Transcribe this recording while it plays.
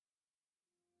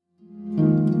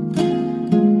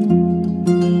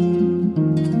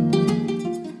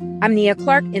I'm Nia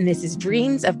Clark, and this is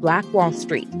Dreams of Black Wall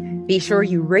Street. Be sure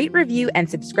you rate, review, and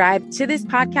subscribe to this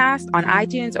podcast on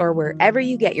iTunes or wherever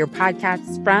you get your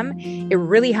podcasts from. It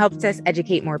really helps us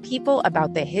educate more people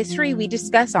about the history we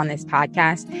discuss on this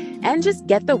podcast and just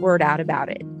get the word out about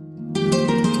it.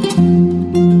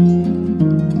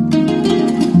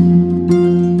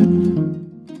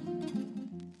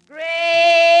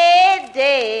 Great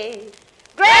day.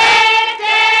 Great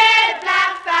day.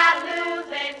 Blacks are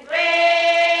losing.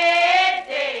 Great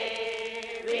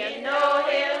day. We know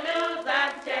he'll lose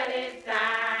until it's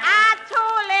time. I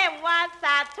told him once,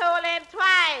 I told him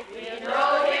twice. We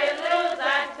know he'll lose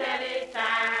until it's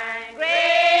time.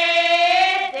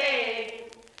 Great day.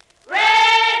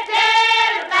 Great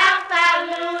day. Blacks are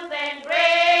losing.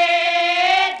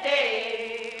 Great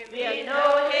day. We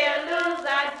know he'll lose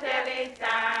until it's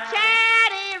time.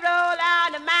 Charity roll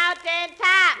on the mountain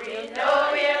top. We know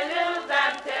we'll lose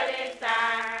until it's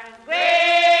time.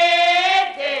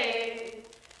 Great day.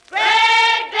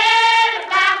 Great day. The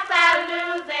blacks are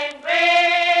losing.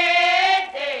 Great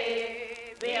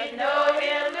day. We know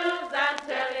we'll lose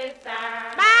until it's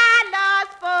time. My Lord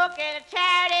spoke in a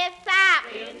charity stop.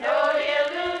 We know we'll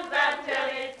lose until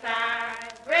it's time.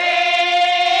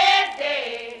 Great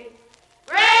day.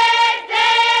 Great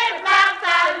day. The blacks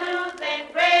are losing.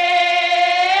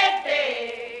 Great day.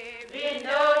 We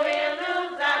know we'll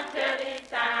lose until it's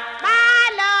time. My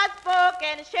Lord spoke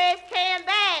and the shapes came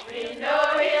back. We know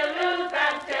we'll lose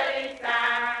until it's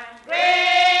time.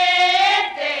 Great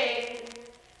day.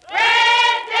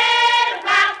 Great day. The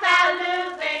blacks are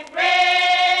losing.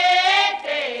 Great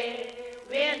day.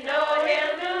 We know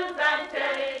we'll lose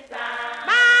until it's time.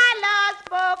 My Lord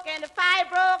spoke and the fight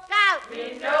broke out. We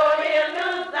know we'll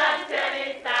lose until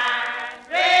it's time.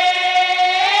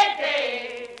 Great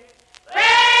day.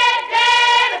 Great day.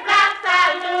 The blacks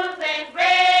are losing.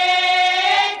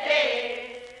 Great day.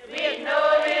 We know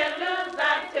we'll lose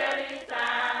until it's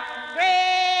time.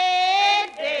 Great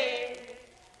day.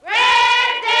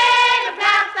 Great day. The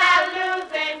blacks are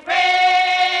losing.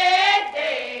 Great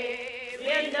day.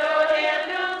 We know we'll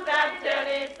lose until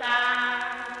it's time.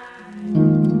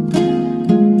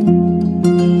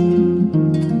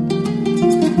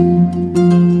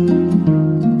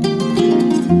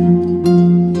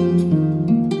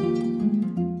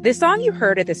 The song you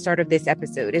heard at the start of this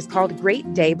episode is called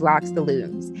Great Day Blocks the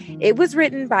Looms. It was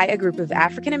written by a group of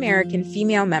African-American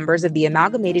female members of the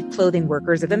Amalgamated Clothing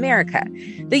Workers of America.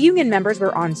 The union members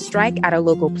were on strike at a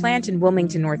local plant in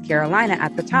Wilmington, North Carolina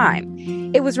at the time.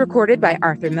 It was recorded by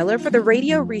Arthur Miller for the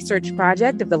Radio Research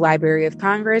Project of the Library of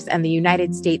Congress and the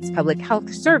United States Public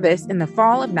Health Service in the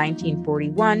fall of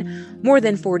 1941, more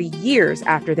than 40 years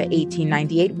after the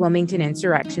 1898 Wilmington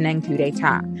insurrection and coup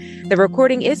d'etat. The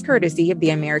recording is courtesy of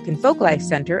the American Folklife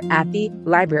Center at the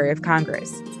Library of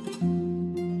Congress.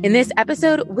 In this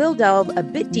episode, we'll delve a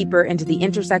bit deeper into the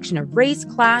intersection of race,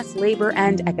 class, labor,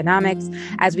 and economics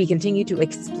as we continue to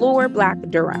explore Black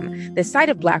Durham, the site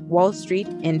of Black Wall Street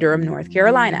in Durham, North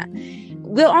Carolina.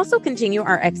 We'll also continue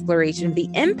our exploration of the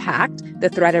impact the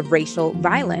threat of racial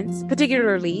violence,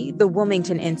 particularly the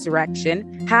Wilmington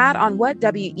insurrection, had on what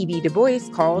W.E.B. Du Bois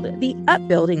called the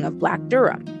upbuilding of Black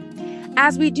Durham.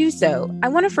 As we do so, I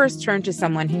want to first turn to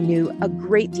someone who knew a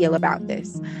great deal about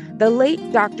this, the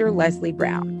late Dr. Leslie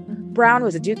Brown. Brown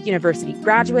was a Duke University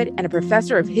graduate and a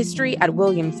professor of history at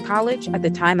Williams College at the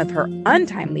time of her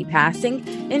untimely passing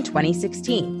in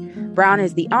 2016. Brown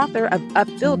is the author of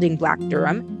Upbuilding Black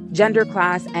Durham, Gender,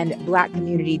 Class, and Black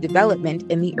Community Development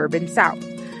in the Urban South.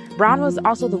 Brown was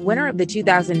also the winner of the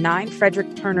 2009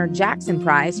 Frederick Turner Jackson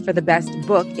Prize for the Best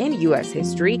Book in U.S.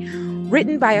 History,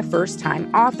 written by a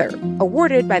first-time author,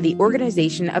 awarded by the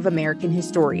Organization of American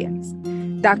Historians.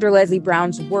 Dr. Leslie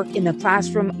Brown's work in the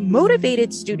classroom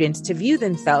motivated students to view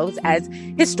themselves as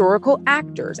historical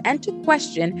actors and to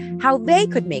question how they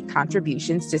could make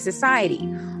contributions to society.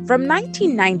 From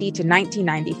 1990 to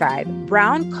 1995,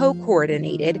 Brown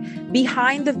co-coordinated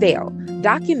Behind the Veil,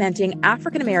 documenting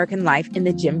African-American life in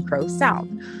the Jim Crow South,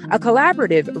 a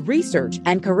collaborative research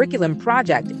and curriculum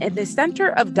project in the Center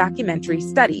of Documentary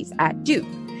Studies at Duke.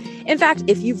 In fact,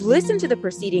 if you've listened to the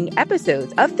preceding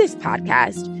episodes of this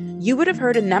podcast, you would have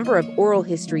heard a number of oral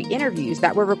history interviews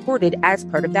that were recorded as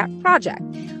part of that project,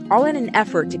 all in an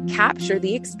effort to capture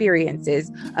the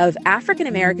experiences of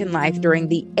African-American life during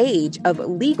the age of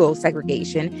legal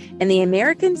segregation in the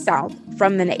American South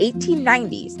from the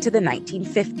 1890s to the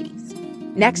 1950s.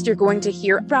 Next, you're going to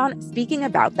hear Brown speaking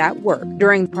about that work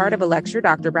during part of a lecture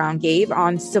Dr. Brown gave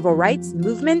on civil rights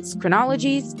movements,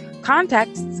 chronologies,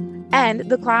 contexts, and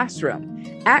the classroom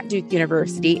at Duke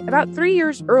University about 3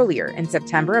 years earlier in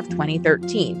September of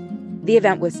 2013. The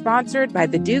event was sponsored by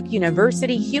the Duke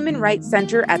University Human Rights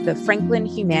Center at the Franklin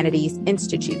Humanities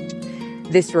Institute.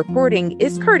 This recording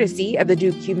is courtesy of the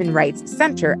Duke Human Rights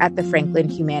Center at the Franklin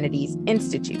Humanities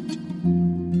Institute.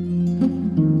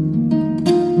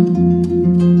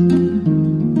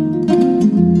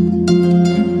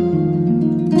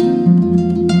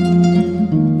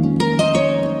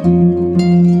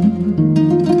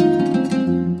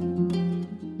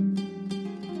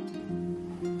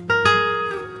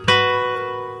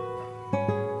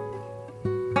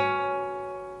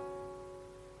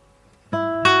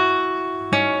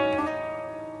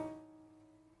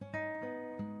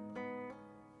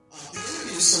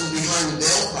 Some Behind the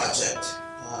Veil project,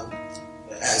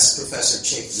 as Professor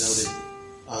Chafe noted,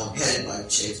 headed by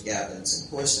Chafe, Gabbins, and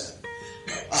Korstad.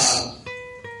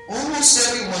 Almost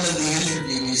every one of the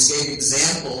interviewees gave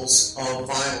examples of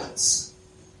violence.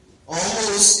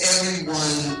 Almost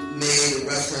everyone made a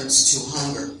reference to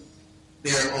hunger,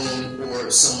 their own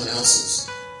or someone else's.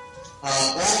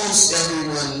 Almost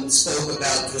everyone spoke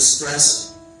about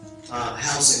distressed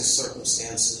housing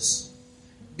circumstances.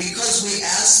 Because we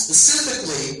asked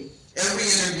specifically, every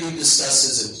interview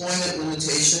discusses employment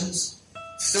limitations,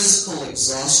 physical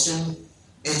exhaustion,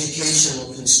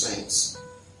 educational constraints.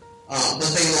 But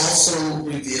they also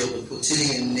reveal the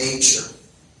quotidian nature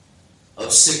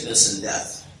of sickness and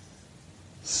death.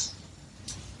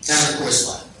 And of course,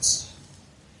 violence.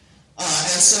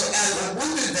 And so I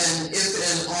wonder then if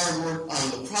in our work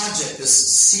on the project is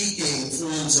seeking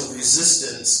forms of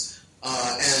resistance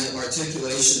and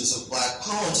articulations of Black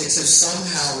politics, if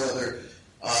somehow or other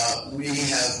we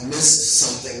have missed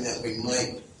something that we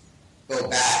might go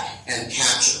back and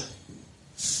capture.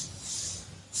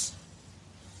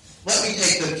 Let me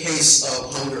take the case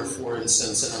of hunger, for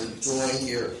instance, and I'm drawing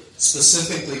here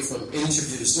specifically from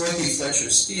interviews. Dorothy Fletcher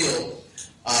Steele,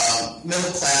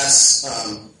 middle-class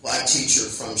Black teacher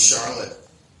from Charlotte,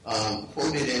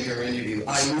 quoted in her interview,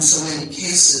 "I knew so many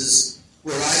cases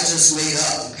where I just made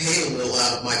up and paid a little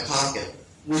out of my pocket,"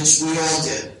 which we all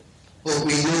did. But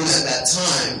we knew at that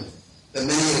time that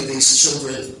many of these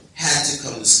children had to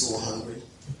come to school hungry.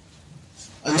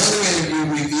 Another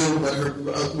interview revealed what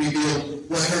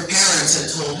her parents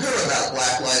had told her about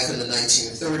Black life in the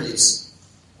 1930s,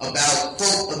 about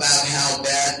how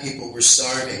bad people were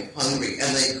starving, hungry,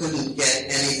 and they couldn't get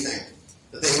anything.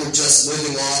 That they were just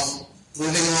living off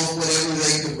whatever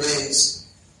they could raise.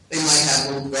 They might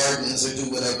have little gardens or do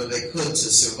whatever they could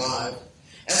to survive.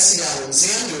 Essie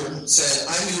Alexander said,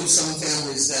 "I knew of some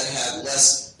families that had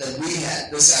less than we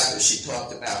had," this after she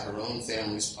talked about her own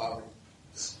family's poverty.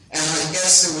 And I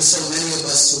guess there were so many of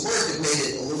us to work, it made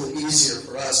it a little easier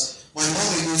for us. My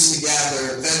mother used to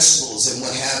gather vegetables and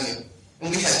what have you,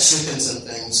 and we had chickens and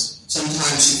things.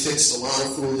 Sometimes she fixed a lot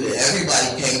of food and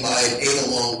everybody came by and ate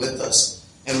along with us.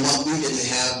 And what we didn't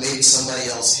have, maybe somebody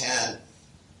else had.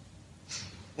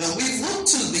 Now, we've looked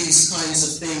to these kinds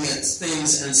of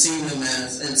things and seen them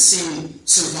and seen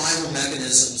survival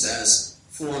mechanisms as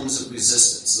forms of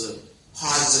resistance, the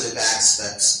positive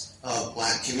aspects of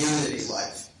Black community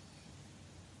life.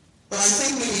 But I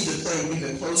think we need to pay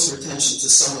even closer attention to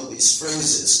some of these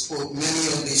phrases. Quote, "Many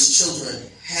of these children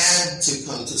had to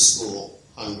come to school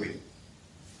hungry."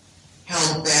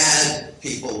 How bad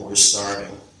people were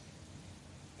starving,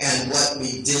 and what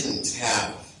we didn't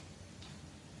have.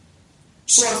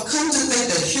 So I've come to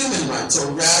think that human rights, or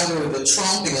rather the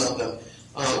trumping of them,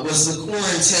 was the core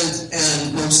intent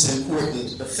and most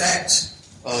important effect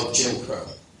of Jim Crow,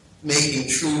 making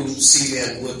true C.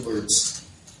 Vann Woodward's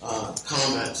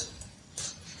comment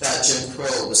that Jim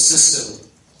Crow, the system,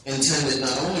 intended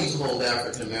not only to hold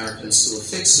African Americans to a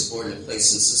fixed subordinate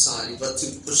place in society, but to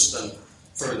push them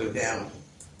further down.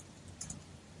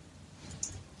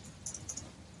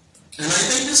 And I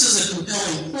think this is a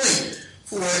compelling point,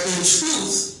 for in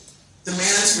truth,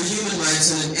 demands for human rights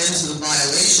and an end to the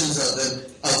violations of them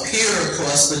appear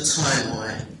across the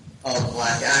timeline of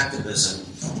Black activism.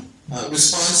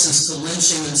 Responses to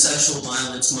lynching and sexual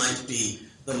violence might be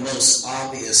the most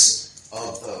obvious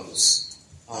of those.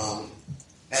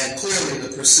 And clearly the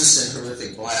persistent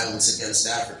horrific violence against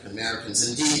African Americans,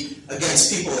 indeed against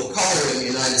people of color in the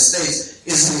United States,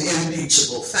 is an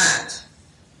impeachable fact.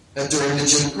 That during the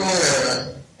Jim Crow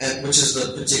era, which is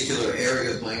the particular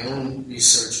area of my own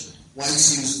research,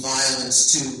 whites used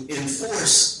violence to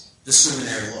enforce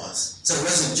discriminatory laws. So it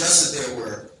wasn't just that there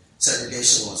were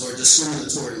segregation laws or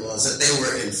discriminatory laws, that they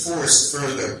were enforced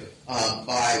further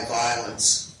by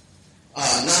violence.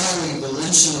 Not only the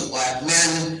lynching of Black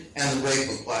men and the rape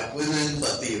of Black women,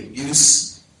 but the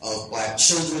abuse of Black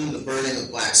children, the burning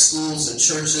of Black schools and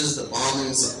churches, the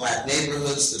bombings of Black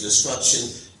neighborhoods, the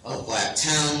destruction of Black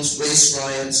towns, race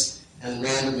riots, and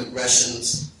random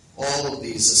aggressions, all of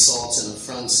these assaults and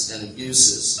affronts and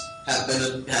abuses have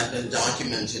been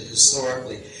documented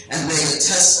historically, and they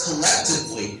attest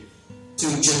collectively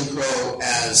to Jim Crow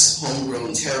as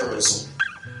homegrown terrorism,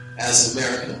 as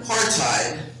American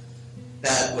apartheid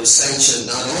that was sanctioned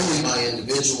not only by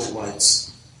individual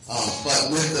whites, but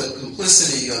with the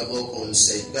complicity of local and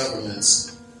state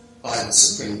governments by the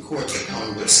Supreme Court, the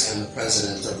Congress, and the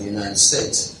President of the United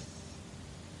States.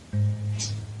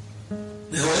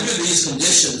 Now, under these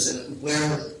conditions, and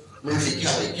where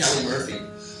Kelly Murphy,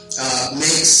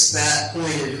 makes that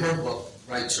point in her book,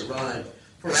 Right to Ride,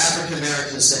 for African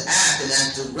Americans to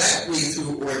act directly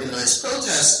through organized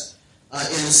protest in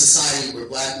a society where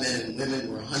black men and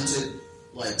women were hunted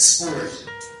like sport,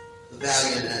 the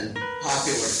valiant and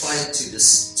popular fight to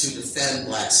defend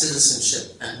black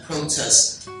citizenship and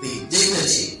protest the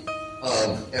dignity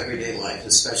of everyday life,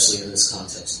 especially in this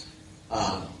context.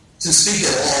 To speak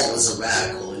at all was a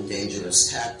radical and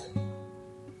dangerous tactic.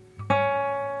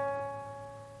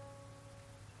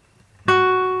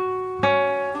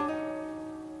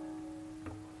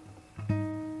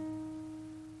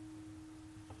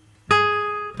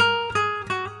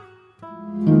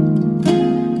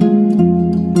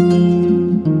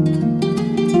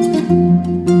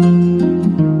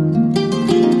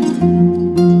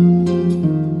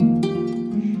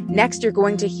 Next, you're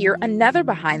going to hear another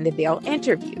Behind the Veil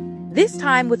interview, this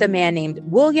time with a man named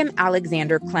William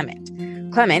Alexander Clement.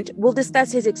 Clement will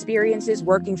discuss his experiences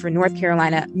working for North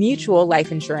Carolina Mutual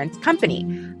Life Insurance Company,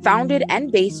 founded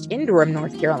and based in Durham,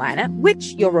 North Carolina,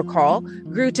 which, you'll recall,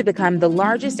 grew to become the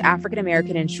largest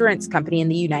African-American insurance company in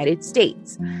the United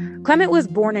States. Clement was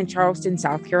born in Charleston,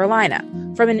 South Carolina.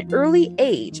 From an early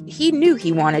age, he knew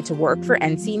he wanted to work for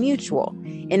NC Mutual.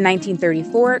 In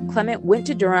 1934, Clement went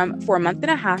to Durham for a month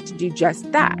and a half to do just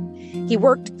that. He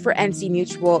worked for NC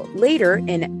Mutual later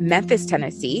in Memphis,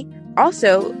 Tennessee,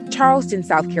 also Charleston,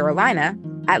 South Carolina,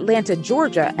 Atlanta,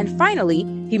 Georgia, and finally,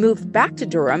 he moved back to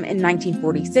Durham in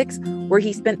 1946, where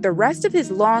he spent the rest of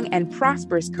his long and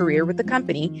prosperous career with the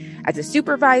company as a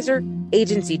supervisor,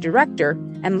 agency director,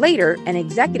 and later an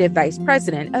executive vice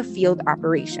president of field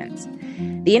operations.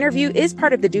 The interview is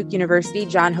part of the Duke University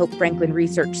John Hope Franklin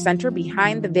Research Center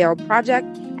Behind the Veil project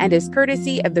and is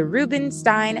courtesy of the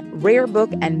Rubenstein Rare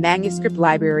Book and Manuscript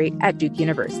Library at Duke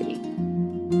University.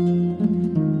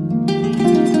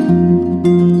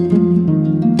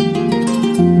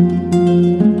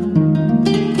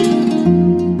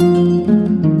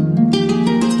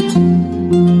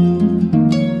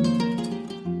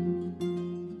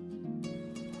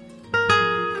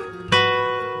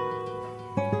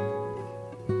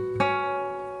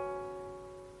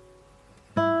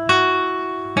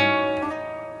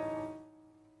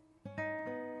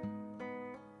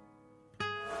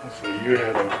 So you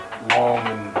had a long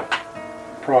and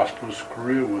prosperous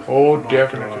career with North Carolina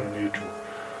definitely. Mutual.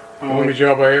 The only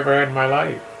job I ever had in my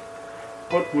life.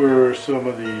 What were some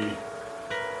of the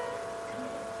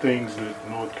things that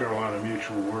North Carolina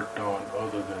Mutual worked on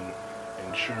other than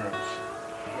insurance,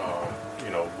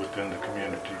 within the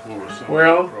community? What were some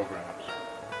of the programs?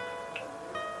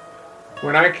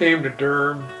 When I came to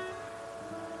Durham,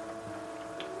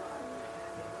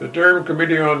 the Durham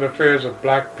Committee on the Affairs of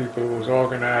Black People was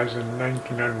organized in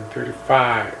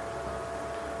 1935.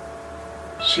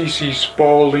 C.C.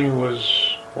 Spaulding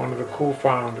was one of the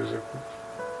co-founders of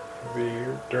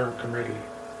the Durham Committee.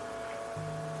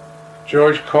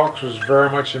 George Cox was very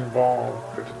much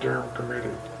involved with the Durham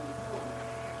Committee.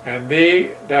 And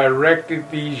they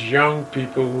directed these young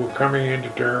people who were coming into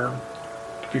Durham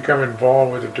to become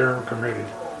involved with the Durham Committee.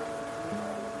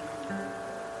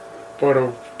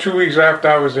 But 2 weeks after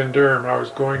I was in Durham, I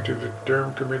was going to the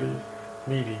Durham Committee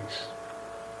meetings.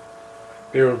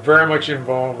 They were very much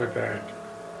involved with that.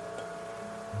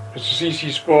 Mr.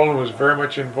 C.C. Spaulding was very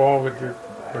much involved with the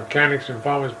Mechanics and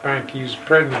Farmers Bank. He was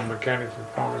president of Mechanics and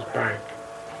Farmers Bank.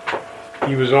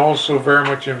 He was also very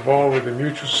much involved with the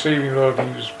Mutual Savings Law.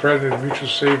 He was president of Mutual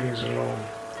Savings and Loan.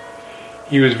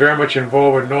 He was very much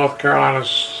involved with North Carolina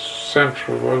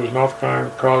Central, what was North Carolina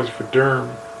College for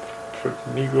Durham, for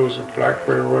Negroes and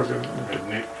Blackberry wasn't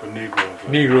For Negroes.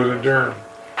 Negroes in Durham.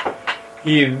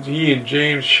 He and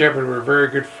James Shepard were very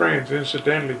good friends.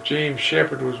 Incidentally, James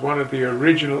Shepard was one of the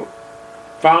original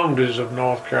founders of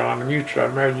North Carolina Mutual. I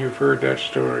imagine you've heard that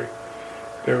story.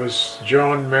 There was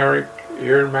John Merrick,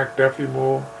 Aaron McDuffie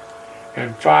Moore,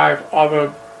 and 5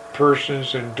 other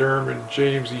persons in Durham, and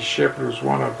James E. Shepard was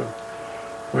one of them.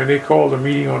 When they called a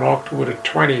meeting on October the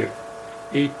 20th,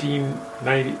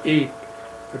 1898,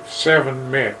 the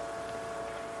 7 met.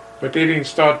 But they didn't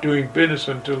start doing business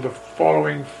until the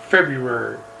following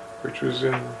February, which was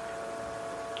in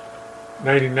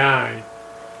 '99.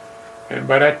 And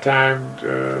by that time,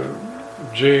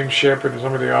 James Shepard and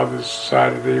some of the others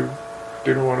decided they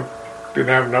didn't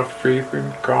have enough faith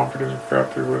and confidence and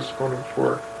felt it was going to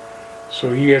work.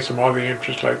 So he had some other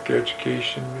interests like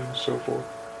education and so forth.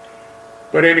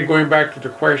 But anyway, going back to the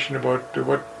question about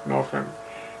what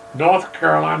North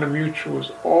Carolina Mutual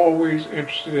was always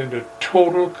interested in the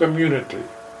total community.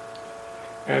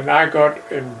 And I got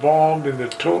involved in the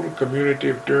total community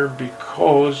of Durham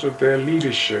because of their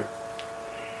leadership.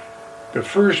 The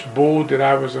first board that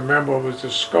I was a member of was the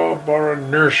Scarborough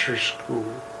Nursery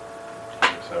School.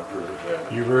 Yes, I've heard of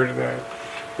that. You've heard of that?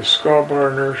 The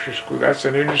Scarborough Nursery School. That's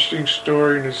an interesting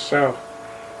story in itself.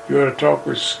 You ought to talk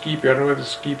with Skeepy. I don't know whether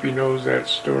Skeepy knows that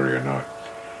story or not.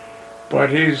 But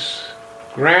his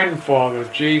grandfather,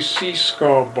 J.C.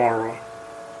 Scarborough,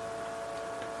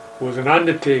 was an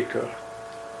undertaker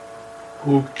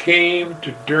who came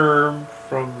to Durham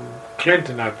from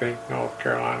Clinton, I think, North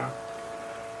Carolina,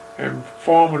 and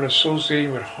formed an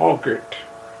association with Hoggart.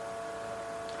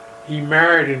 He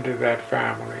married into that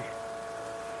family.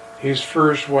 His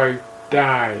first wife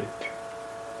died,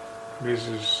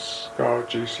 Mrs.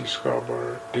 J.C.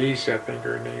 Scarborough, Daisy, I think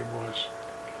her name was.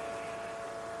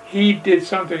 He did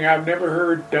something I've never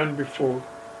heard done before.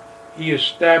 He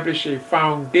established a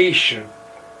foundation,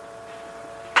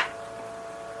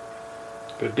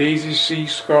 the Daisy C.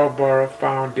 Scarborough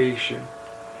Foundation,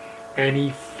 and he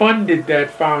funded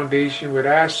that foundation with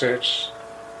assets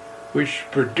which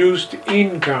produced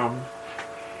income,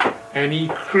 and he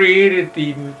created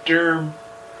the Durham,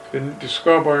 the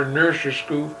Scarborough Nursery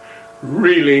School,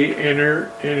 really in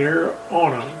her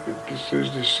honor. This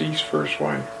is the deceased first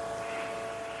wife.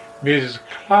 Mrs.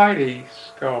 Clyde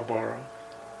Scarborough,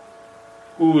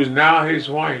 who is now his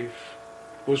wife,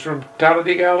 was from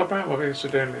Talladega, Alabama,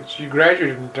 incidentally. She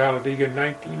graduated from Talladega in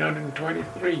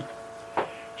 1923.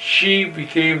 She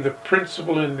became the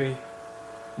principal in the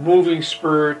moving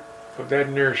spirit of that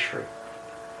nursery.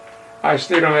 I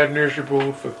stayed on that nursery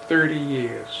board for 30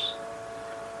 years.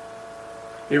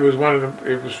 It was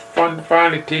it was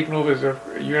finally taken over as a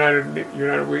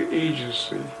United Way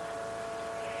agency.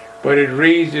 But it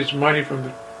raised its money from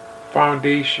the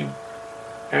foundation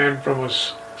and from a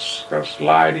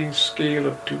sliding scale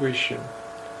of tuition.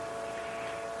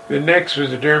 The next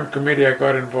was the Durham Committee. I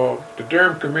got involved. The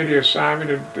Durham Committee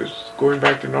assignment, going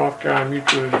back to North Carolina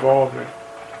Mutual involvement.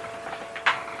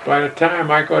 By the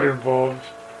time I got involved,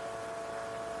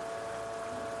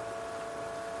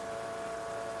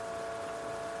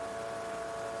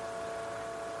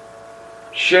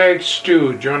 Shag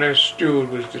Stewart, John S. Stewart,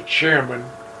 was the chairman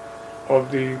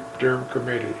of the Durham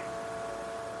Committee.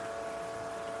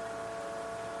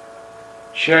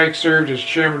 Shag served as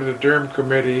chairman of the Durham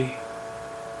Committee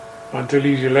until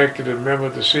he's elected a member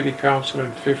of the City Council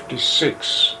in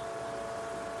 '56.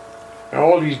 Now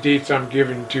all these dates I'm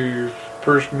giving to you,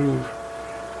 person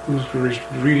who's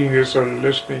reading this or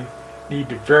listening need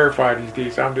to verify these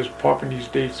dates. I'm just popping these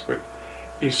dates, but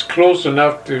it's close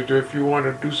enough to if you want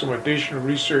to do some additional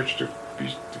research to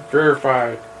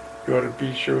verify, you ought to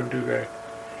be sure and do that.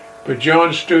 But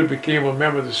John Stewart became a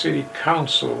member of the City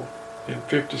Council in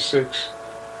 '56,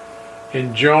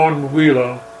 and John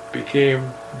Wheeler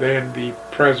became then the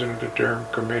president of the Durham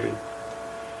Committee.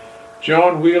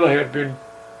 John Wheeler had been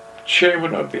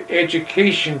chairman of the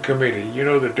Education Committee. You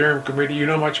know the Durham Committee. You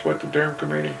know much about the Durham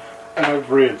Committee?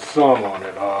 I've read some on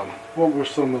it. What were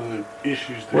some of the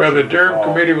issues that Well, the Durham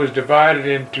Committee was divided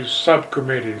into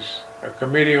subcommittees. A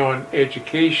committee on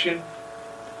education,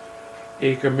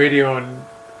 a committee on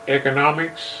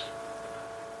economics,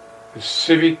 the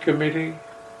civic committee,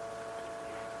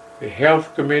 the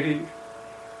health committee,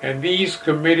 and these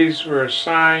committees were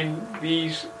assigned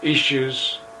these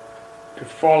issues to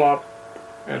follow up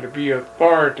and to be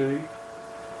authority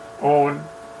on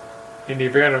in the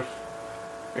event of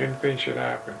anything should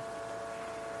happen.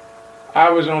 I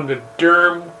was on the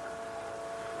Durham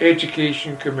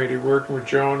Education Committee working with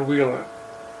John Wheeler.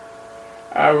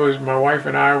 My wife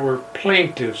and I were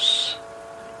plaintiffs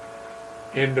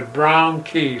in the Brown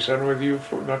case. I don't know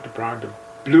whether not the Brown, the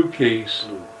Blue case.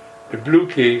 The Blue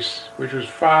case, which was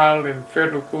filed in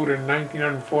federal court in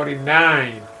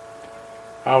 1949.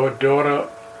 Our daughter,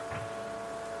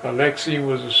 Alexine,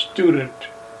 was a student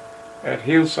at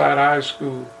Hillside High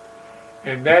School,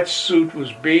 and that suit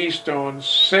was based on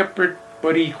separate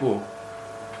but equal.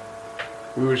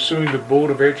 We were suing the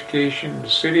Board of Education in the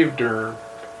city of Durham,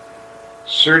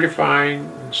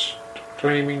 certifying and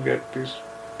claiming that these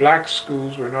black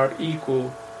schools were not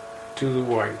equal to the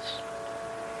whites.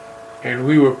 And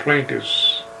we were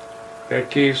plaintiffs.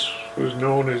 That case was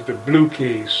known as the Blue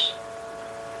case.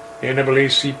 The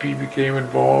NAACP became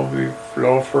involved. The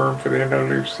law firm for the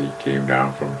NAACP came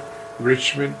down from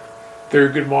Richmond.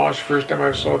 Thurgood Marsh, first time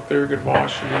I saw Thurgood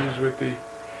Marsh, he was with the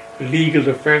Legal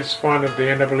Defense Fund of the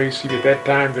NAACP. At that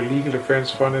time, the Legal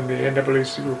Defense Fund and the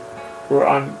NAACP were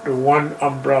under one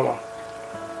umbrella.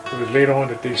 It was later on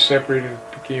that they separated and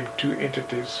became two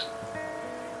entities.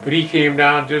 But he came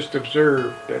down, just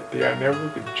observed that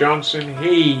Johnson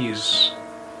Hayes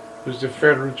was the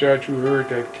federal judge who heard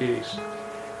that case.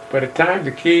 By the time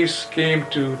the case came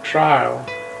to trial,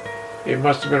 it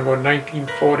must have been about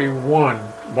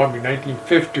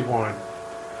 1951.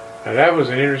 Now that was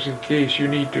an interesting case. You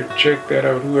need to check that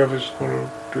out, whoever's going to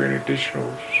do any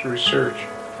additional research.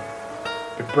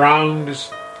 The Brown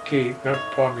case,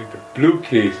 the blue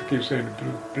case, I keep saying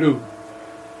the blue.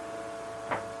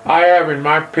 I have in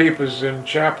my papers in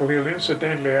Chapel Hill,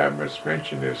 incidentally, I must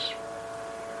mention this,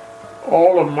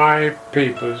 all of my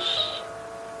papers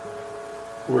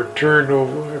have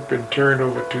been turned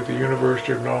over to the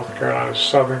University of North Carolina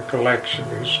Southern Collection,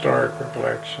 the historical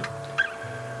collection.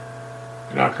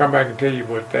 And I'll come back and tell you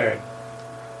about that.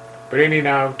 But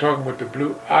anyhow, I'm talking about the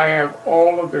blue. I have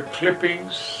all of the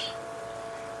clippings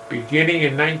beginning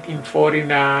in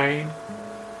 1949,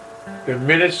 the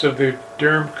minutes of the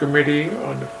Durham Committee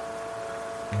on the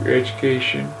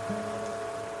Education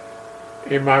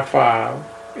in my file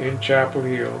in Chapel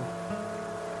Hill,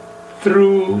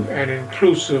 through and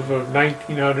inclusive of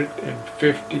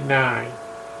 1959.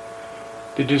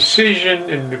 The decision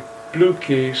in the blue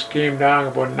case came down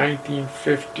about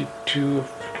 1952,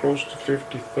 close to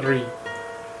 53.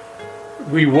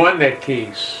 We won that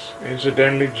case.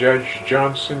 Incidentally, Judge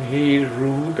Johnson Hayes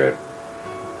ruled that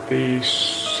the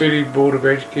City Board of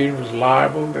Education was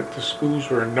liable, that the schools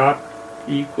were not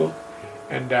equal,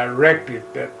 and directed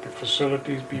that the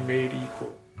facilities be made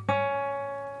equal.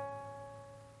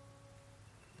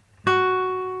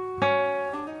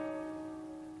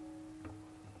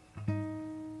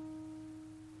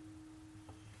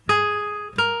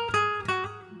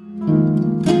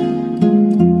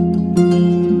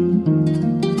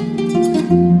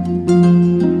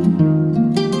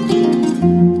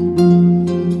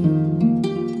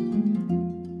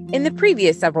 In the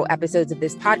previous several episodes of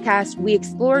this podcast, we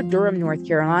explored Durham, North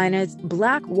Carolina's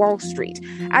Black Wall Street,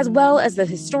 as well as the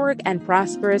historic and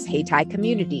prosperous Hayti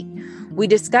community. We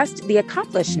discussed the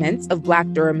accomplishments of Black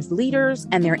Durham's leaders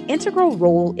and their integral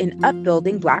role in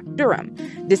upbuilding Black Durham,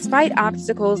 despite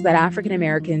obstacles that African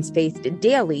Americans faced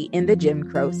daily in the Jim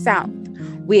Crow South.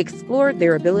 We explored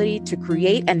their ability to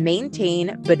create and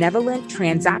maintain benevolent,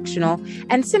 transactional,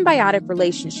 and symbiotic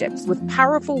relationships with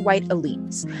powerful white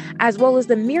elites, as well as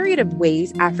the myriad of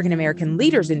ways African American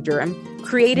leaders in Durham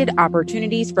created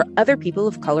opportunities for other people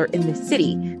of color in the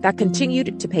city that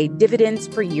continued to pay dividends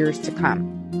for years to come.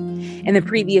 In the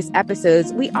previous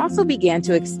episodes, we also began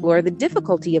to explore the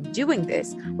difficulty of doing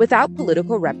this without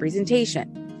political representation.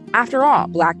 After all,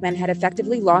 Black men had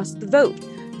effectively lost the vote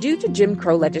due to Jim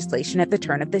Crow legislation at the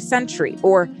turn of the century,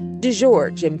 or de jure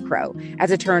Jim Crow,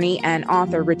 as attorney and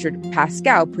author Richard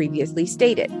Pascal previously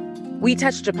stated. We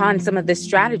touched upon some of the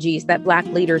strategies that Black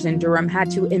leaders in Durham had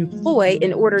to employ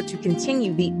in order to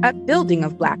continue the upbuilding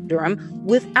of Black Durham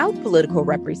without political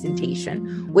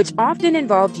representation, which often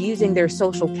involved using their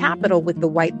social capital with the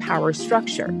white power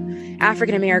structure.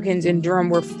 African Americans in Durham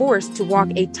were forced to walk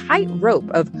a tightrope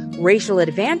of racial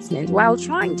advancement while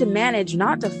trying to manage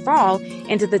not to fall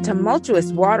into the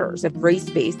tumultuous waters of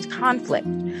race-based conflict.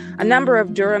 A number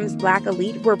of Durham's Black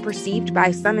elite were perceived by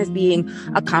some as being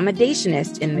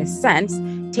accommodationist in this sense,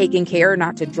 taking care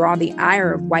not to draw the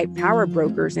ire of white power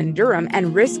brokers in Durham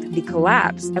and risk the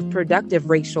collapse of productive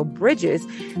racial bridges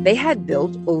they had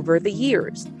built over the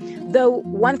years. Though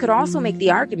one could also make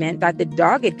the argument that the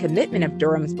dogged commitment of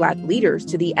Durham's Black leaders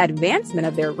to the advancement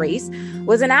of their race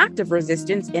was an act of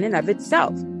resistance in and of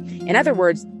itself. In other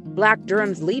words, Black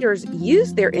Durham's leaders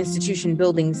used their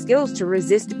institution-building skills to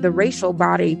resist the racial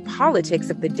body politics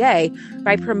of the day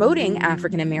by promoting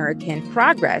African American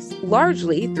progress,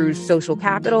 largely through social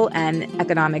capital and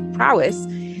economic prowess,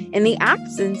 in the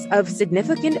absence of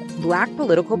significant Black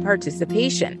political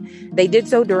participation. They did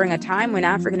so during a time when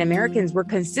African Americans were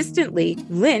consistently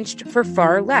lynched for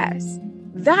far less.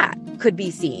 That could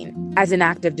be seen as an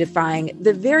act of defying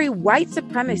the very white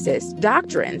supremacist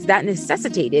doctrines that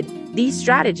necessitated these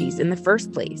strategies in the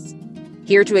first place.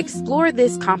 Here to explore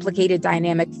this complicated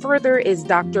dynamic further is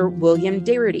Dr. William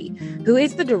Darity, who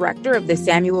is the director of the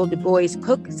Samuel Du Bois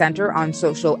Cook Center on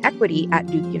Social Equity at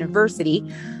Duke University,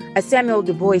 a Samuel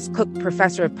Du Bois Cook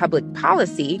Professor of Public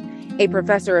Policy, a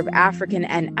professor of African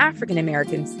and African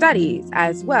American Studies,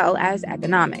 as well as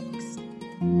economics.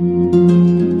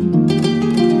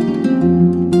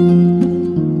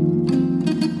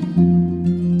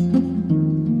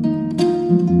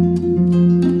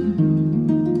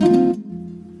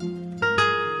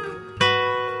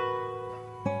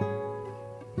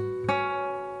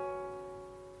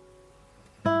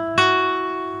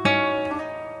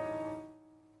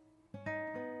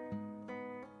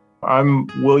 I'm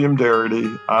William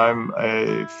Darity. I'm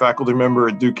a faculty member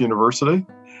at Duke University.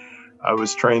 I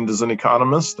was trained as an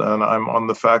economist, and I'm on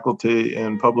the faculty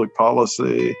in public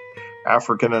policy,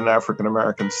 African and African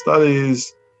American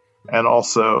studies, and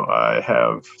also I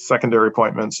have secondary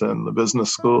appointments in the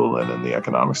business school and in the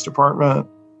economics department.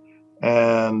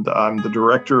 And I'm the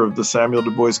director of the Samuel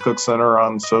Du Bois Cook Center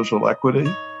on Social Equity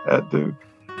at Duke.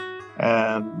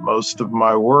 And most of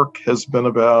my work has been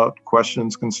about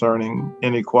questions concerning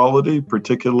inequality,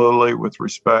 particularly with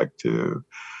respect to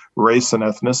race and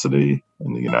ethnicity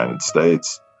in the United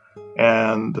States,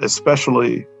 and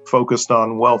especially focused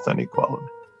on wealth inequality.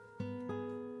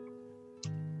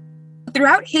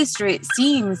 Throughout history, it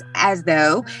seems as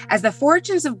though as the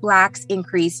fortunes of Blacks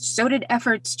increased, so did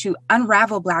efforts to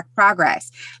unravel Black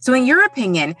progress. So in your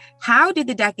opinion, how did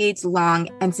the decades-long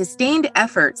and sustained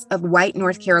efforts of white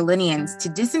North Carolinians to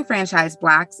disenfranchise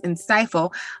Blacks and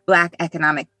stifle Black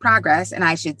economic progress, and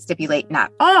I should stipulate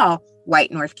not all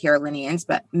white North Carolinians,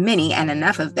 but many and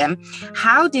enough of them,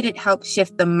 how did it help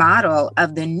shift the model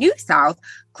of the New South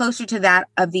closer to that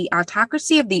of the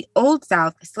autocracy of the Old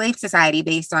South slave society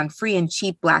based on free and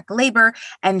cheap Black labor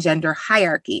and gender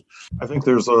hierarchy? I think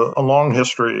there's a long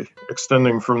history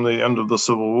extending from the end of the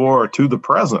Civil War to the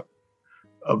present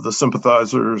of the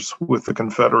sympathizers with the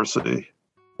Confederacy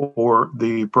or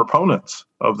the proponents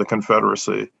of the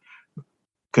Confederacy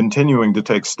continuing to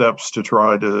take steps to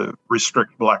try to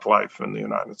restrict Black life in the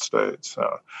United States.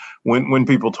 When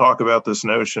people talk about this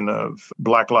notion of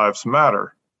Black Lives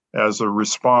Matter as a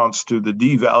response to the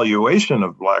devaluation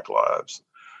of Black lives,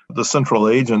 the central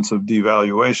agents of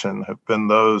devaluation have been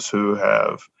those who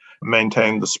have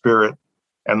maintained the spirit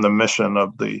and the mission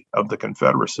of the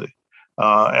Confederacy.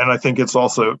 And I think it's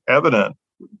also evident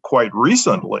quite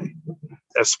recently,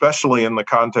 especially in the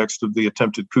context of the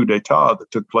attempted coup d'etat that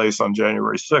took place on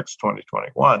January 6,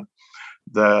 2021,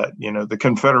 that, the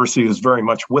Confederacy is very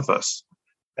much with us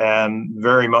and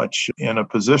very much in a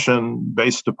position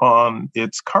based upon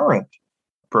its current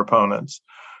proponents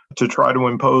to try to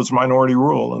impose minority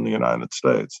rule in the United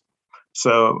States.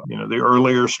 So, the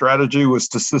earlier strategy was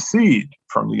to secede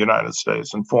from the United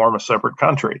States and form a separate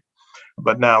country.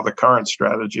 But now the current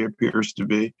strategy appears to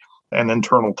be an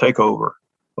internal takeover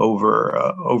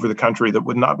over the country that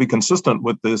would not be consistent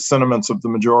with the sentiments of the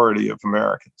majority of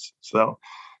Americans. So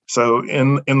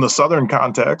in the Southern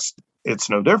context, it's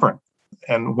no different.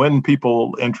 And when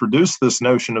people introduced this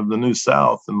notion of the New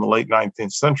South in the late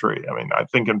 19th century, I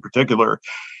think in particular,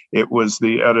 it was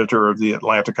the editor of the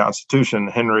Atlanta Constitution,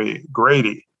 Henry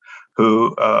Grady,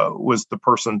 who was the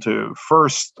person to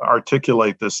first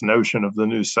articulate this notion of the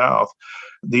New South.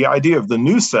 The idea of the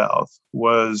New South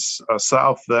was a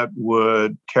South that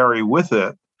would carry with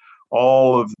it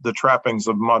all of the trappings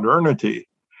of modernity,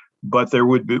 but there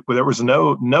was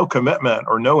no commitment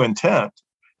or no intent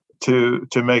to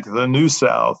make the New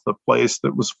South a place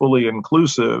that was fully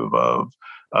inclusive of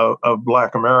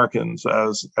Black Americans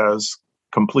as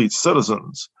complete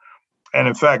citizens. And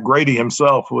in fact, Grady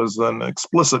himself was an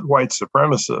explicit white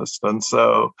supremacist. And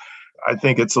so I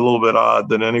think it's a little bit odd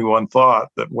that anyone thought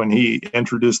that when he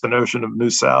introduced the notion of New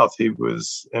South, he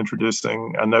was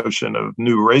introducing a notion of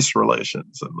new race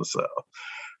relations in the South.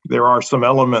 There are some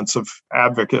elements of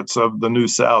advocates of the New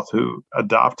South who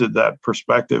adopted that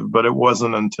perspective, but it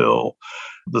wasn't until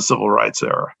the Civil Rights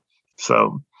era.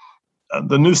 So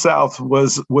the New South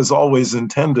was always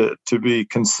intended to be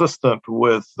consistent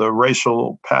with the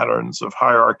racial patterns of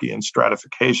hierarchy and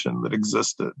stratification that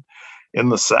existed in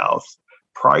the South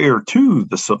prior to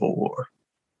the Civil War,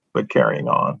 but carrying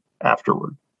on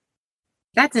afterward.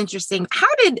 That's interesting. How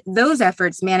did those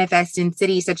efforts manifest in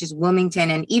cities such as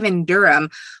Wilmington and even Durham?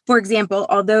 For example,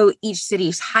 although each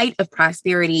city's height of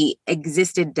prosperity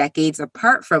existed decades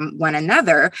apart from one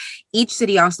another, each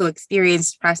city also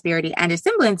experienced prosperity and a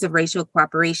semblance of racial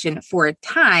cooperation for a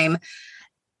time.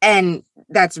 And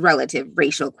that's relative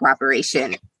racial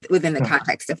cooperation within the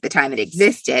context of the time it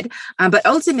existed. But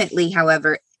ultimately,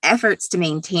 however, efforts to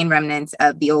maintain remnants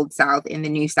of the Old South in the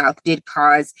New South did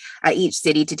cause each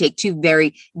city to take two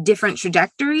very different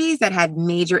trajectories that had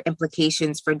major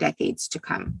implications for decades to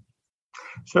come.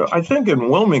 So I think in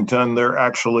Wilmington, there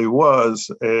actually was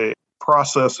a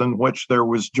process in which there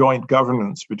was joint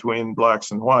governance between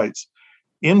Blacks and whites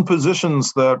in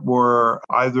positions that were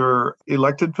either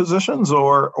elected positions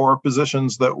or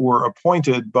positions that were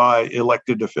appointed by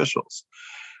elected officials.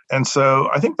 And so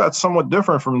I think that's somewhat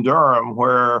different from Durham,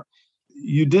 where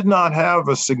you did not have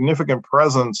a significant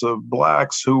presence of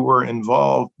Blacks who were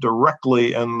involved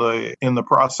directly in the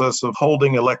process of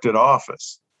holding elected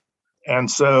office.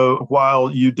 And so while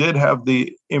you did have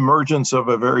the emergence of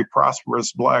a very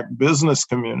prosperous Black business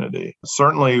community,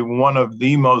 certainly one of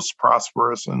the most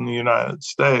prosperous in the United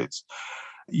States,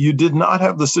 you did not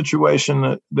have the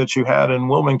situation that you had in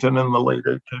Wilmington in the late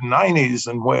 1890s,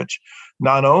 in which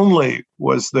not only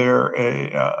was there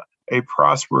a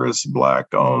prosperous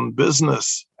Black-owned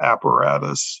business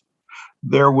apparatus,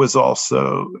 there was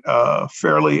also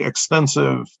fairly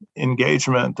extensive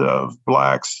engagement of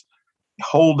Blacks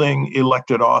holding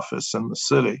elected office in the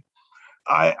city.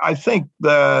 I think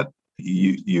that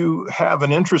you have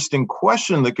an interesting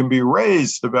question that can be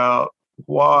raised about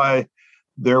why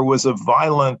there was a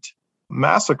violent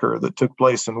massacre that took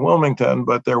place in Wilmington,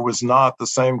 but there was not the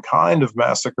same kind of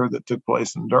massacre that took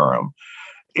place in Durham.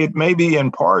 It may be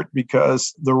in part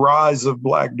because the rise of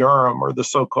Black Durham, or the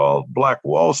so-called Black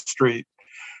Wall Street,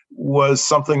 was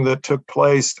something that took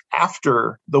place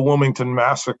after the Wilmington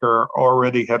massacre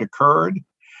already had occurred,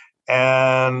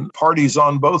 and parties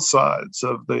on both sides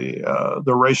of the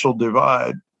racial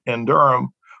divide in Durham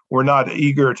were not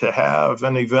eager to have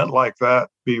an event like that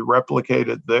be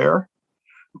replicated there.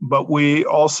 But we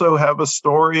also have a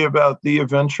story about the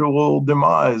eventual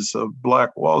demise of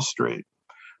Black Wall Street.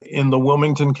 In the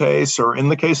Wilmington case, or in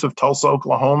the case of Tulsa,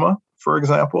 Oklahoma, for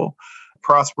example,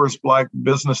 prosperous Black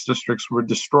business districts were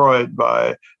destroyed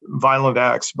by violent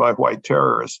acts by white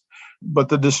terrorists. But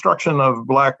the destruction of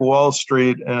Black Wall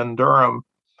Street in Durham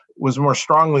was more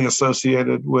strongly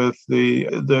associated with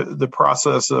the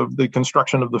process of the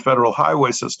construction of the federal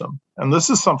highway system. And this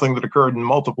is something that occurred in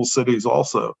multiple cities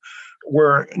also,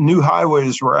 where new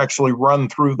highways were actually run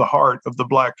through the heart of the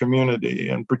Black community,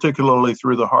 and particularly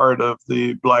through the heart of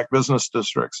the Black business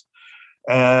districts.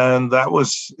 And that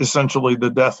was essentially the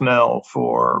death knell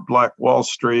for Black Wall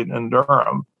Street in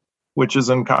Durham, which is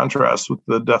in contrast with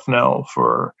the death knell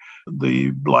for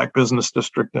the Black business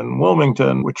district in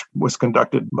Wilmington, which was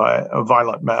conducted by a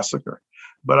violent massacre.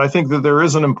 But I think that there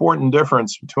is an important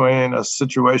difference between a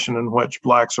situation in which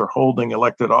Blacks are holding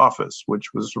elected office,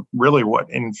 which was really what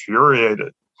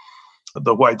infuriated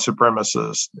the white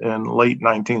supremacists in late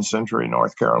 19th century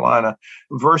North Carolina,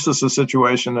 versus a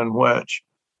situation in which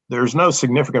there's no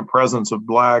significant presence of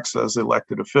Blacks as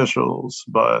elected officials,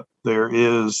 but there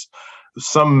is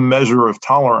some measure of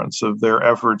tolerance of their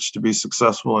efforts to be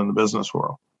successful in the business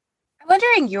world. I'm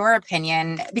wondering your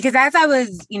opinion, because as I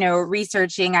was,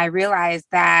 researching, I realized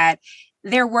that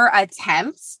there were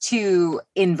attempts to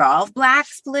involve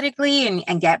Blacks politically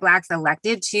and get Blacks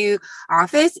elected to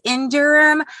office in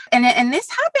Durham. And this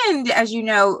happened, as you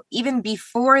know, even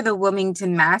before the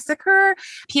Wilmington massacre.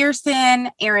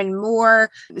 Pearson, Aaron Moore,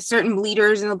 certain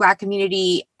leaders in the Black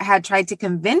community had tried to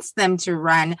convince them to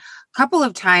run a couple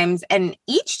of times, and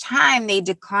each time they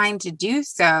declined to do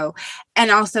so.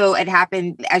 And also it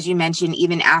happened, as you mentioned,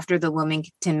 even after the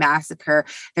Wilmington massacre,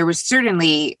 there was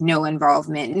certainly no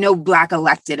involvement, no Black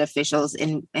elected officials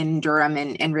in Durham,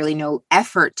 and really no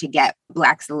effort to get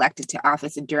Blacks elected to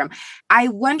office in Durham. I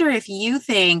wonder if you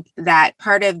think that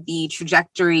part of the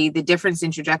trajectory, the difference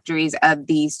in trajectories of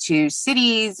these two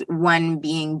cities, one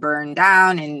being burned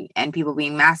down and people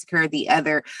being massacred, the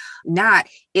other not,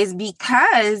 is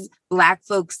because Black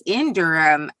folks in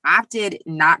Durham opted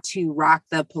not to rock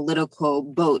the political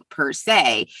boat per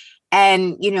se.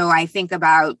 And, I think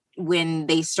about when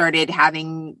they started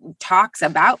having talks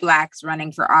about Blacks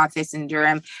running for office in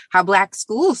Durham, how Black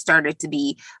schools started to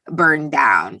be burned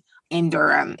down in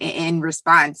Durham in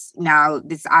response. Now,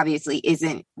 this obviously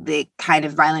isn't the kind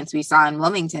of violence we saw in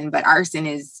Wilmington, but arson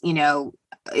is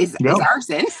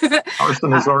arson.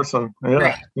 Arson is arson. Yeah.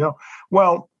 Right. Yeah.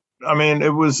 Well, I mean,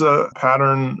 it was a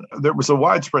pattern. There was a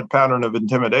widespread pattern of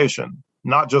intimidation,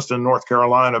 not just in North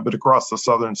Carolina, but across the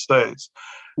southern states,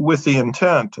 with the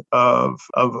intent of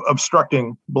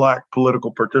obstructing Black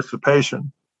political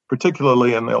participation,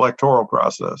 particularly in the electoral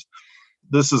process.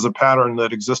 This is a pattern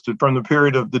that existed from the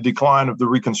period of the decline of the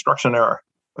Reconstruction era.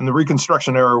 And the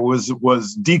Reconstruction era was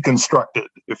deconstructed,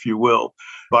 if you will,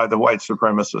 by the white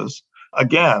supremacists,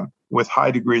 again, with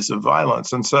high degrees of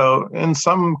violence. And so in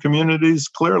some communities,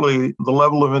 clearly the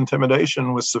level of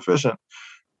intimidation was sufficient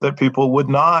that people would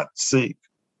not seek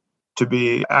to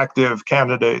be active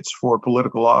candidates for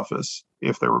political office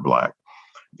if they were Black.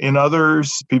 In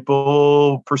others,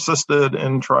 people persisted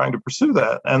in trying to pursue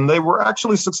that. And they were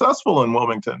actually successful in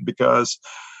Wilmington, because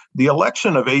the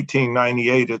election of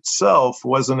 1898 itself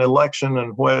was an election in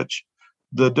which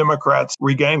the Democrats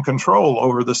regained control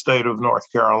over the state of North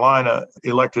Carolina,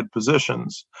 elected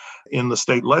positions in the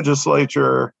state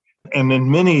legislature and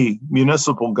in many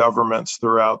municipal governments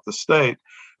throughout the state.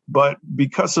 But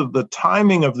because of the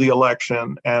timing of the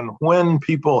election and when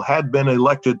people had been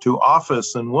elected to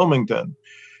office in Wilmington,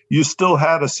 you still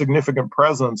had a significant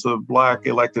presence of Black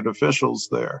elected officials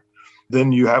there.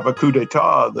 Then you have a coup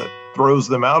d'etat that throws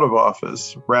them out of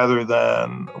office rather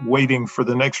than waiting for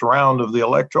the next round of the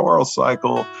electoral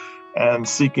cycle and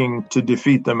seeking to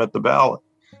defeat them at the ballot.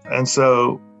 And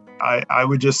so I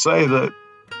would just say that,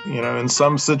 in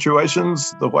some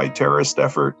situations, the white terrorist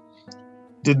effort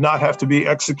did not have to be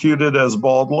executed as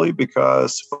baldly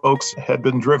because folks had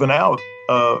been driven out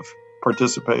of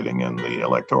participating in the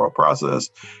electoral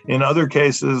process. In other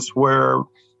cases where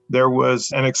there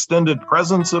was an extended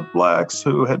presence of Blacks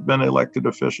who had been elected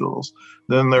officials,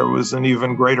 then there was an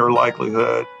even greater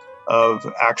likelihood of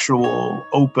actual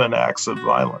open acts of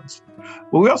violence.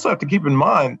 But we also have to keep in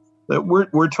mind that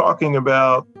we're talking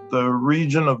about the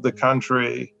region of the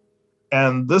country,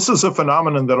 and this is a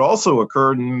phenomenon that also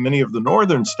occurred in many of the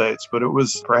northern states, but it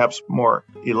was perhaps more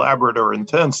elaborate or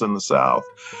intense in the South.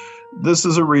 This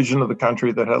is a region of the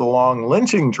country that had a long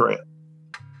lynching trail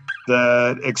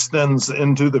that extends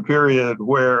into the period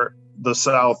where the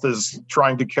South is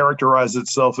trying to characterize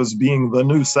itself as being the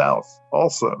New South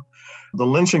also. The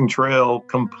lynching trail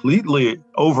completely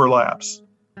overlaps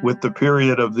with the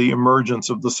period of the emergence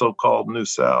of the so-called New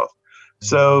South.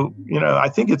 So, I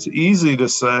think it's easy to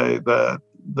say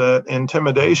that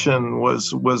intimidation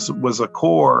was a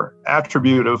core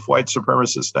attribute of white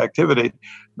supremacist activity.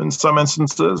 In some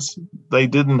instances, they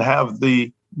didn't have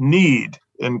the need,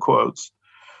 in quotes,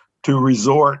 to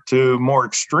resort to more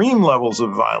extreme levels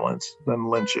of violence than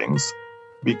lynchings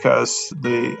because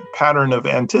the pattern of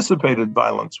anticipated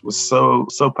violence was so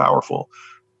powerful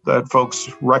that folks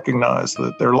recognized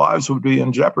that their lives would be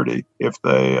in jeopardy if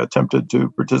they attempted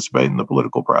to participate in the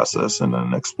political process in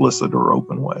an explicit or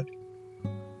open way.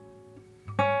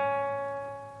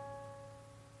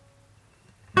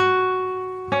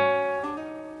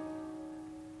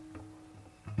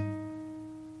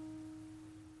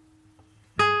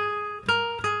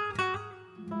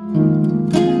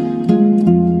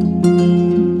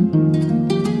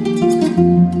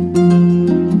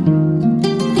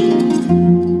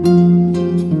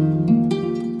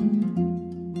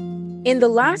 In the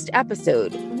last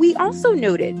episode, we also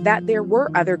noted that there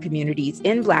were other communities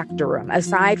in Black Durham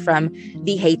aside from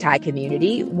the Hayti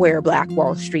community, where Black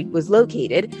Wall Street was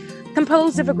located,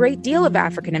 composed of a great deal of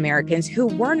African Americans who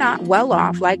were not well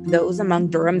off like those among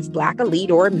Durham's Black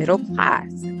elite or middle class.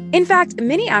 In fact,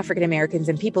 many African Americans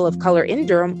and people of color in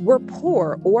Durham were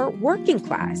poor or working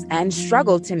class and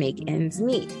struggled to make ends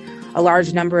meet. A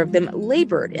large number of them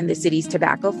labored in the city's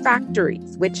tobacco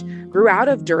factories, which grew out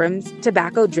of Durham's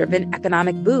tobacco-driven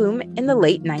economic boom in the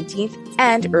late 19th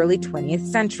and early 20th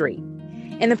century.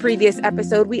 In the previous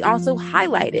episode, we also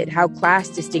highlighted how class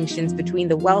distinctions between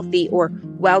the wealthy or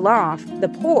well-off, the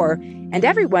poor, and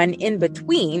everyone in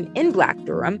between in Black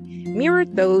Durham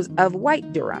mirrored those of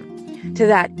white Durham. To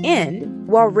that end,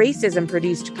 while racism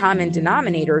produced common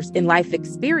denominators in life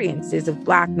experiences of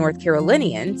Black North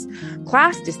Carolinians,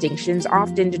 class distinctions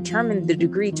often determined the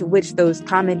degree to which those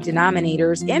common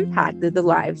denominators impacted the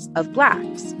lives of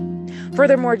Blacks.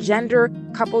 Furthermore, gender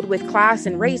coupled with class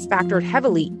and race factored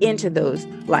heavily into those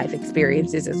life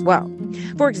experiences as well.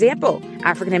 For example,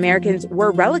 African Americans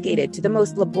were relegated to the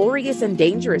most laborious and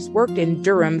dangerous work in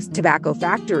Durham's tobacco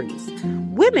factories.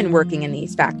 Women working in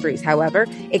these factories, however,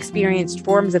 experienced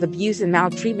forms of abuse and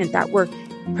maltreatment that were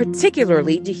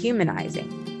particularly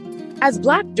dehumanizing. As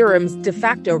Black Durham's de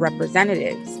facto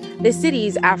representatives, the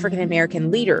city's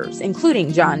African-American leaders,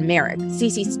 including John Merrick,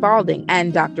 C.C. Spalding,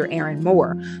 and Dr. Aaron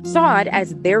Moore, saw it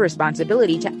as their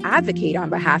responsibility to advocate on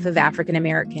behalf of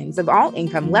African-Americans of all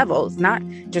income levels, not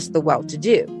just the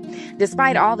well-to-do.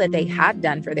 Despite all that they had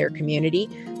done for their community,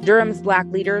 Durham's Black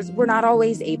leaders were not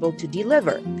always able to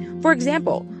deliver. For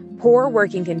example, poor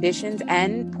working conditions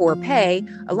and poor pay,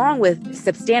 along with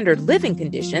substandard living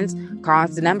conditions,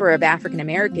 caused a number of African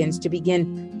Americans to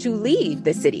begin to leave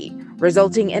the city,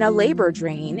 resulting in a labor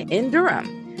drain in Durham.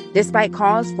 Despite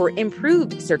calls for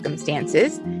improved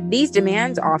circumstances, these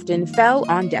demands often fell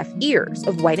on deaf ears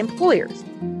of white employers,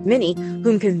 many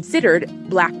whom considered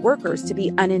Black workers to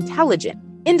be unintelligent,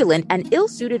 indolent, and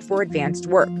ill-suited for advanced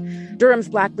work. Durham's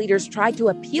Black leaders tried to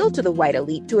appeal to the white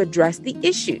elite to address the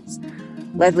issues.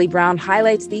 Leslie Brown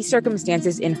highlights these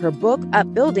circumstances in her book,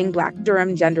 Upbuilding Black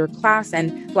Durham Gender, Class,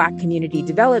 and Black Community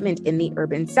Development in the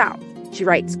Urban South. She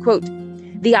writes, quote,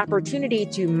 "The opportunity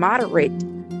to moderate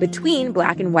between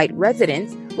Black and white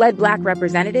residents led Black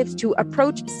representatives to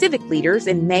approach civic leaders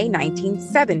in May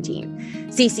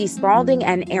 1917. C.C. Spalding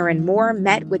and Aaron Moore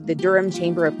met with the Durham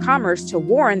Chamber of Commerce to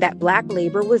warn that Black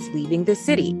labor was leaving the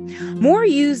city. Moore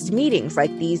used meetings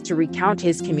like these to recount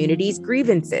his community's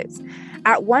grievances.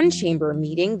 At one chamber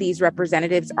meeting, these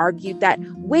representatives argued that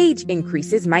wage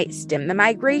increases might stem the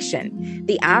migration.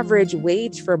 The average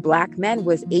wage for Black men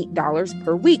was $8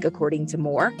 per week, according to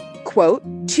Moore. Quote,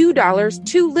 $2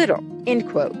 too little, end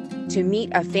quote, to meet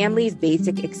a family's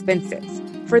basic expenses.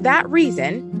 For that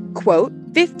reason, quote,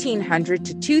 1,500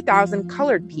 to 2,000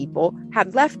 colored people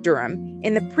had left Durham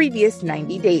in the previous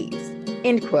 90 days,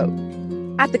 end quote.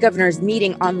 At the governor's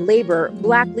meeting on labor,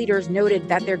 Black leaders noted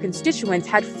that their constituents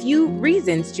had few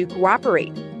reasons to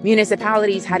cooperate.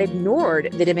 Municipalities had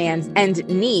ignored the demands and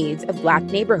needs of Black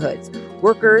neighborhoods.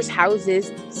 Workers'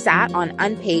 houses sat on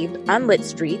unpaved, unlit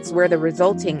streets where the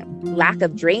resulting lack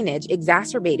of drainage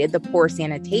exacerbated the poor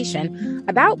sanitation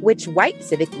about which white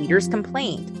civic leaders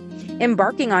complained.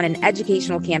 Embarking on an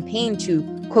educational campaign to,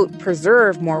 quote,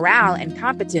 preserve morale and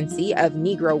competency of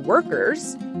Negro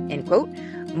workers, end quote,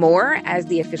 Moore, as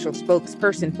the official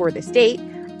spokesperson for the state,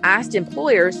 asked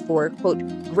employers for, quote,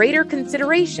 greater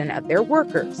consideration of their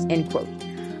workers, end quote.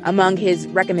 Among his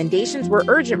recommendations were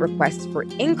urgent requests for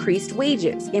increased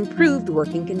wages, improved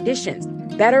working conditions,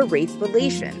 better race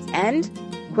relations, and,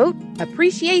 quote,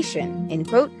 appreciation, end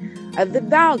quote, of the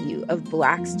value of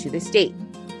Blacks to the state.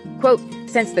 Quote,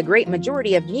 since the great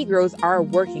majority of Negroes are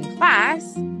working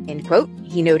class, end quote,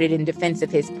 he noted in defense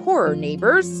of his poorer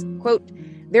neighbors, quote,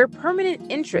 their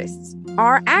permanent interests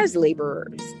are as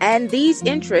laborers, and these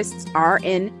interests are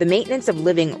in the maintenance of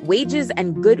living wages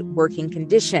and good working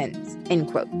conditions,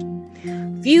 end quote.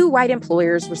 Few white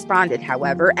employers responded,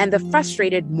 however, and the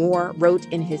frustrated Moore wrote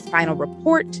in his final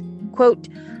report, quote,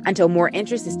 until more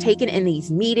interest is taken in these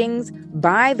meetings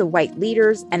by the white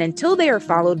leaders and until they are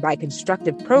followed by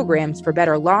constructive programs for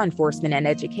better law enforcement and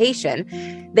education,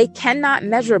 they cannot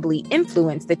measurably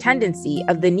influence the tendency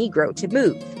of the Negro to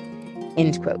move,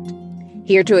 end quote.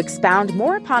 Here to expound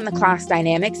more upon the class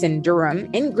dynamics in Durham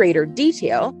in greater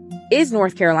detail is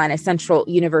North Carolina Central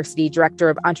University Director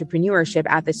of Entrepreneurship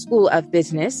at the School of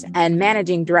Business and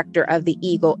Managing Director of the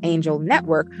Eagle Angel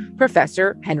Network,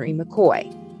 Professor Henry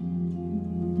McCoy.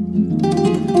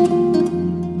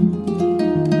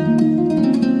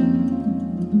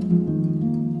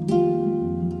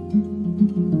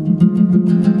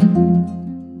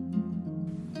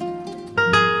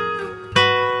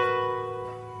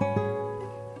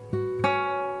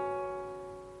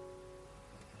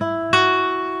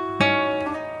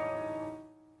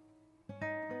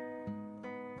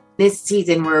 This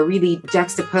season, we're really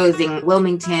juxtaposing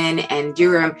Wilmington and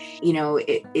Durham. You know,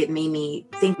 it made me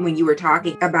think when you were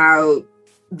talking about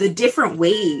the different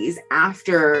ways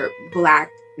after Black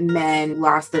men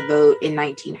lost the vote in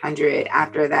 1900,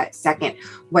 after that second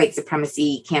white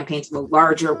supremacy campaign to the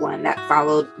larger one that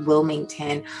followed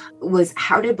Wilmington, was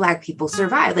how did Black people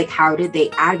survive? Like, how did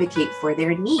they advocate for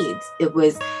their needs? It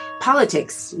was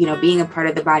politics, you know, being a part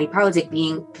of the body politic,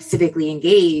 being civically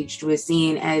engaged was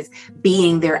seen as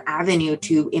being their avenue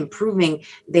to improving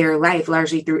their life,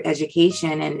 largely through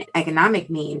education and economic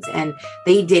means. And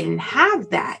they didn't have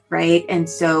that, right? And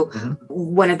so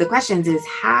one of the questions is,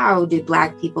 how did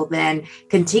Black people then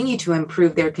continue to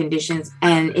improve their conditions?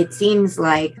 And it seems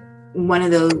like one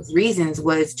of those reasons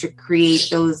was to create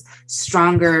those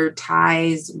stronger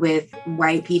ties with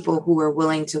white people who were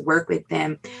willing to work with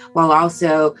them while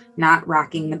also not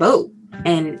rocking the boat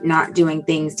and not doing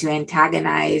things to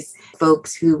antagonize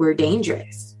folks who were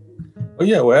dangerous. Oh,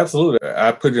 yeah, well, absolutely.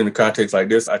 I put it in the context like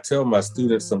this. I tell my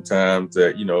students sometimes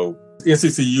that, you know,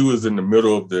 NCCU is in the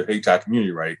middle of the Hayti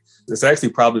community, right? It's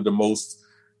actually probably the most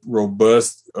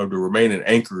robust of the remaining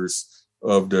anchors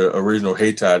of the original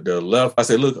Hayti, the left. I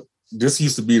say, look, this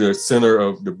used to be the center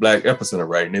of the Black epicenter,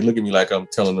 right? And they look at me like I'm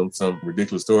telling them some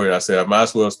ridiculous story. I said, I might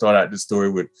as well start out this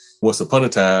story with once upon a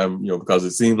time, you know, because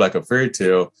it seems like a fairy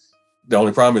tale. The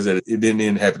only problem is that it didn't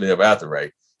end happily ever after,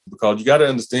 right? Because you got to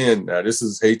understand, now this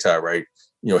is Hayti, right?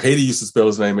 You know, Haiti used to spell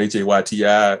his name Hayti,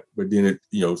 but then at,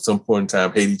 you know, some point in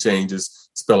time, Haiti changes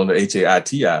spelling to Haiti.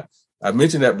 I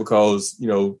mention that because, you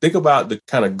know, think about the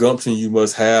kind of gumption you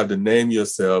must have to name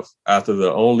yourself after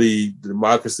the only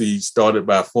democracy started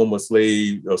by a former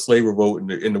slave or slave revolt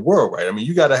in the world, right? I mean,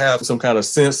 you got to have some kind of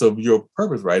sense of your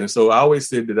purpose, right? And so I always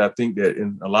said that I think that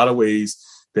in a lot of ways,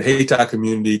 the Hayti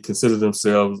community considers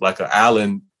themselves like an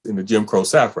island in the Jim Crow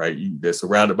South, right? They're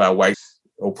surrounded by white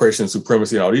oppression,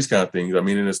 supremacy, and all these kind of things. I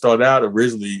mean, and it started out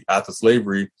originally after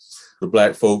slavery, the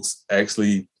Black folks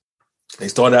actually, they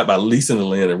started out by leasing the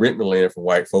land and renting the land from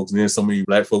white folks. And then so many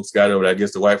Black folks got over it. I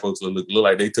guess the white folks look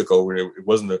like they took over and it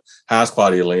wasn't the highest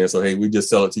quality of land. So, hey, we just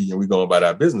sell it to you and we go about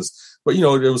our business. But, you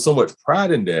know, there was so much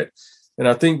pride in that. And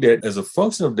I think that as a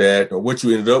function of that, what you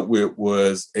ended up with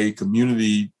was a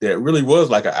community that really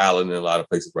was like an island in a lot of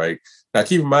places, right? Now,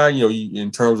 keep in mind, in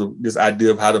terms of this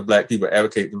idea of how do Black people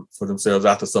advocate for themselves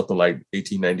after something like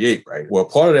 1898, right? Well,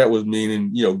 part of that was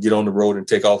meaning, get on the road and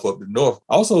take off up the north.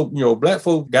 Also, Black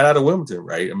folk got out of Wilmington,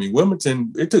 right? I mean,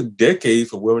 Wilmington, it took decades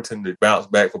for Wilmington to bounce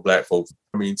back for Black folks.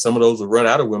 I mean, some of those were run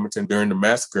out of Wilmington during the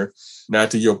massacre. Now,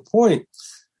 to your point,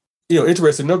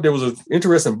 interesting enough, there was an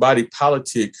interesting body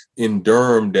politic in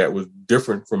Durham that was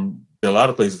different from a lot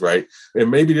of places, right?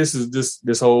 And maybe this is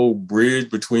this whole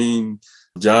bridge between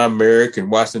John Merrick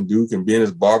and Washington Duke and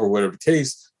Bennis Barber, whatever the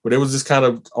case, but there was this kind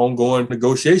of ongoing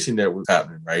negotiation that was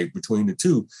happening, right, between the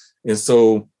two. And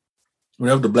so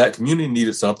whenever the Black community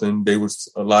needed something, they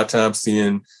was a lot of times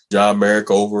seeing John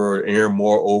Merrick over or Aaron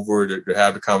Moore over to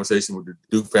have the conversation with the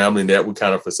Duke family, and that would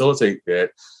kind of facilitate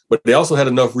that. But they also had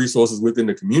enough resources within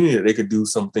the community that they could do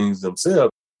some things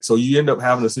themselves. So you end up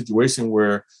having a situation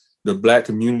where the Black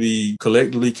community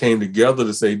collectively came together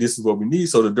to say, this is what we need.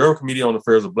 So the Durham Committee on the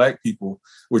Affairs of Black People,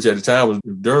 which at the time was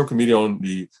the Durham Committee on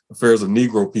the Affairs of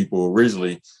Negro People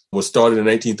originally, was started in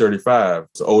 1835.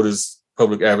 It's the oldest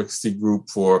public advocacy group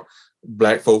for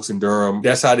Black folks in Durham.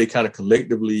 That's how they kind of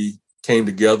collectively came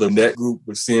together. And that group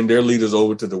would send their leaders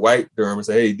over to the white Durham and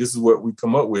say, hey, this is what we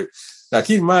come up with. Now,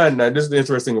 keep in mind, this is the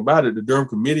interesting about it. The Durham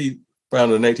Committee,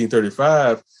 founded in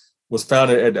 1935, was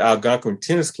founded at the Algonquin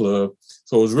Tennis Club.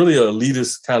 So it was really a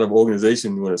elitist kind of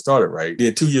organization when it started, right?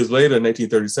 Then 2 years later, in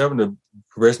 1937, the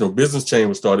Professional Business Chain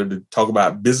was started to talk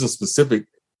about business-specific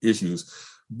issues.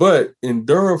 But in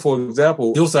Durham, for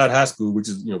example, Hillside High School, which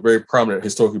is very prominent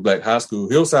historically Black high school,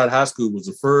 Hillside High School was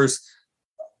the first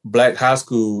Black high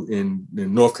school in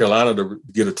North Carolina to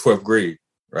get a 12th grade,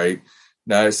 right?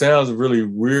 Now, it sounds really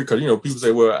weird because, people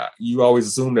say, well, you always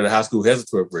assume that a high school has a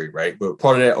 12th grade, right? But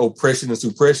part of that oppression and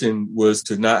suppression was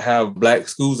to not have Black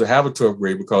schools to have a 12th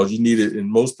grade because you needed,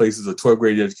 in most places, a 12th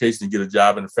grade education to get a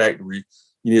job in a factory.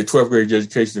 You need a 12th grade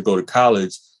education to go to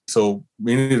college. So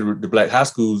many of the Black high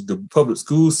schools, the public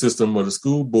school system or the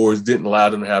school boards didn't allow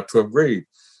them to have 12th grade.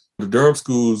 The Durham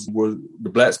schools the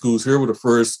Black schools here were the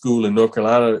first school in North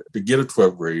Carolina to get a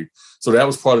 12th grade. So that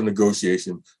was part of the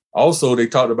negotiation. Also, they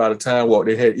talked about a time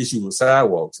they had issues with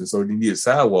sidewalks. And so they needed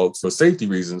sidewalks for safety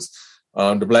reasons.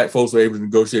 The Black folks were able to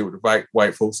negotiate with the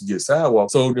white folks to get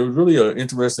sidewalks. So there was really an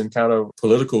interesting kind of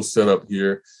political setup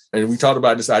here. And we talked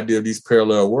about this idea of these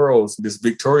parallel worlds, this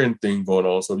Victorian thing going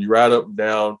on. So you ride up and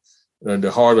down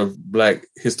the heart of Black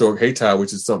historic Hayti,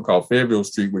 which is something called Fayetteville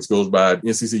Street, which goes by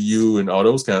NCCU and all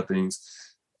those kind of things.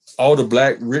 All the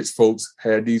Black rich folks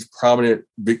had these prominent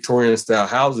Victorian style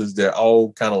houses that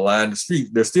all kind of line the street.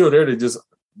 They're still there. They're just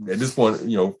at this point,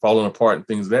 falling apart and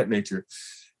things of that nature.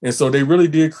 And so they really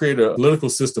did create a political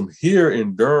system here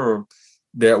in Durham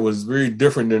that was very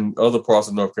different than other parts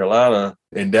of North Carolina.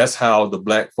 And that's how the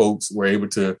Black folks were able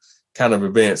to kind of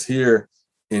advance here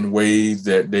in ways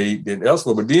that they didn't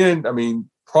elsewhere. But then,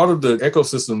 part of the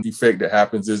ecosystem effect that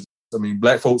happens is,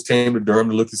 Black folks came to Durham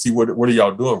to look to see what are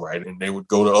y'all doing, right? And they would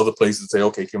go to other places and say,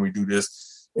 okay, can we do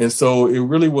this? And so it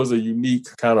really was a unique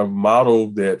kind of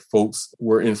model that folks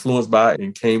were influenced by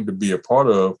and came to be a part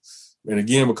of. And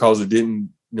again, because it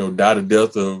didn't, die the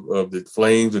death of the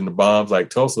flames and the bombs like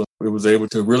Tulsa, it was able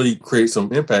to really create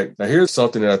some impact. Now, here's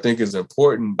something that I think is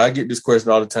important. I get this question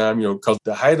all the time, because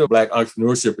the height of Black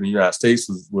entrepreneurship in the United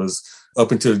States was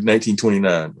up until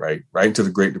 1929, right? Right into the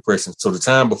Great Depression. So the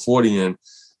time before the end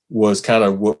was kind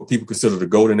of what people consider the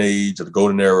golden age or the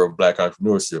golden era of Black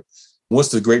entrepreneurship. Once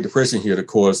the Great Depression hit, of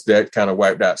course, that kind of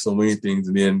wiped out so many things.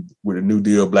 And then with the New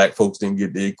Deal, Black folks didn't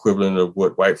get the equivalent of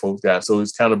what white folks got. So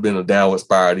it's kind of been a downward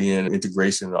spiral in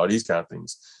integration and all these kind of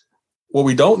things. What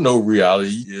we don't know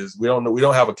reality is we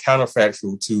don't have a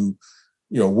counterfactual to,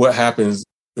 what happens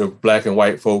if Black and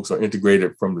white folks are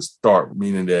integrated from the start,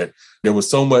 meaning that there was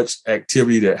so much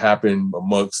activity that happened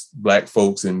amongst Black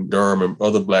folks in Durham and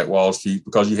other Black Wall Street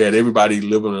because you had everybody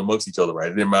living amongst each other,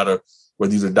 right? It didn't matter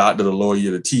whether you're the doctor, the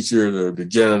lawyer, the teacher, the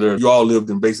janitor, you all lived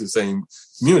in basically the same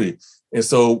community. And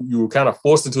so you were kind of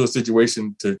forced into a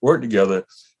situation to work together.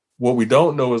 What we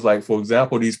don't know is, like, for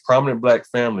example, these prominent Black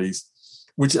families,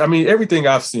 which, everything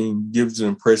I've seen gives the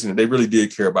impression that they really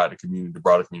did care about the community, the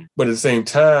broader community. But at the same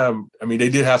time, they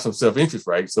did have some self-interest,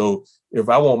 right? So if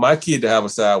I want my kid to have a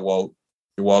sidewalk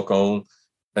to walk on,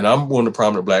 and I'm one of the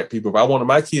prominent Black people, if I wanted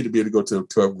my kid to be able to go to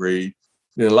 12th grade,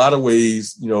 then in a lot of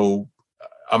ways,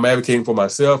 I'm advocating for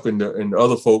myself and the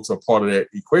other folks are part of that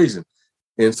equation.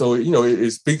 And so,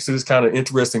 it speaks to this kind of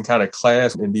interesting kind of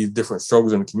class and these different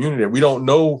struggles in the community that we don't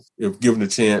know if given a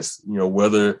chance,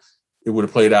 whether it would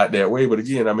have played out that way. But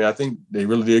again, I mean, I think they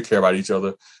really did care about each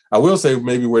other. I will say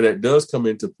maybe where that does come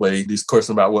into play, these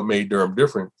questions about what made Durham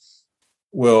different.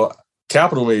 Well,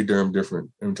 capital made Durham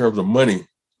different in terms of money.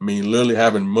 I mean, literally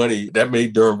having money, that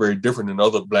made Durham very different than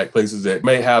other Black places that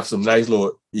may have some nice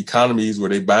little economies where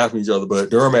they buy from each other,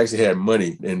 but Durham actually had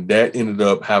money. And that ended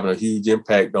up having a huge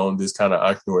impact on this kind of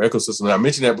entrepreneur ecosystem. And I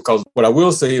mention that because what I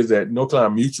will say is that North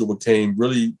Carolina Mutual became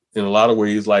really, in a lot of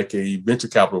ways, like a venture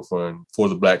capital fund for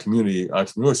the Black community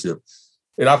entrepreneurship.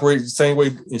 It operates the same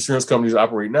way insurance companies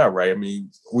operate now, right? I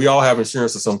mean, we all have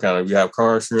insurance of some kind. We have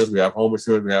car insurance, we have home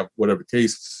insurance, we have whatever the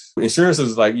case. Insurance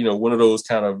is like, one of those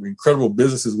kind of incredible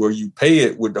businesses where you pay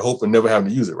it with the hope of never having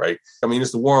to use it, right? I mean,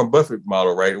 it's the Warren Buffett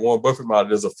model, right? The Warren Buffett model,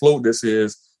 there's a float that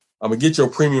says, I'm going to get your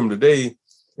premium today.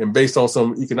 And based on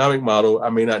some economic model, I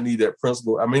may not need that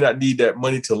principal. I may not need that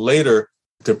money till later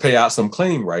to pay out some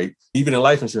claim, right? Even in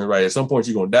life insurance, right? At some point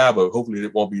you're going to die, but hopefully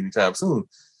it won't be anytime soon.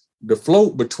 The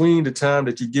float between the time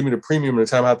that you give me the premium and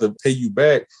the time I have to pay you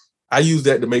back, I use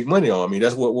that to make money on. I mean,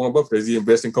 that's what Warren Buffett does. He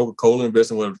invests in Coca-Cola,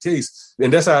 invests in whatever the case.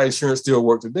 And that's how insurance still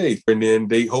works today. And then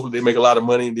hopefully they make a lot of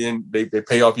money and then they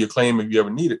pay off your claim if you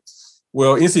ever need it.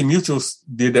 Well, NC Mutual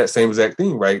did that same exact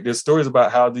thing, right? There's stories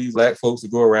about how these Black folks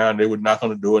would go around, they would knock on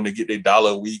the door and they get their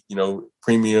 $1 a week,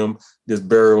 premium, this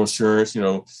burial insurance,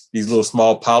 these little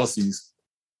small policies.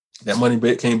 That money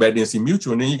came back to NC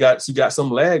Mutual. And then you got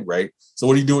some lag, right? So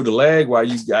what do you do with the lag while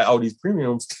you got all these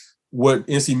premiums? What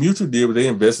NC Mutual did was they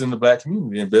invested in the Black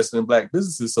community, they invested in Black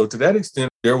businesses. So to that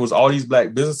extent, there was all these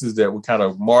Black businesses that would kind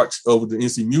of march over to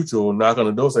NC Mutual, knock on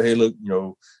the door, say, hey, look,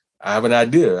 I have an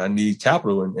idea. I need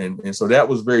capital. And so that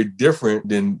was very different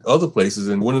than other places.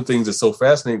 And one of the things that's so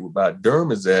fascinating about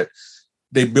Durham is that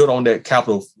they built on that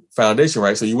capital foundation,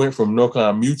 right? So you went from North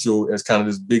Carolina Mutual as kind of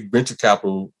this big venture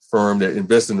capital firm that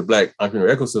invested in the Black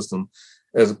entrepreneur ecosystem.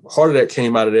 As part of that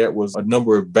came out of that was a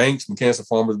number of banks, McCann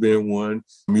Farmers being one,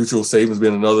 Mutual Savings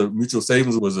being another. Mutual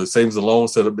Savings was a savings and loan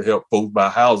set up to help folks buy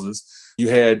houses. You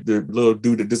had the little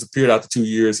dude that disappeared after 2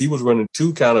 years. He was running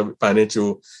two kind of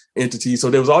financial entities. So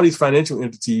there was all these financial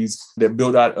entities that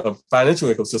built out a financial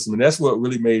ecosystem. And that's what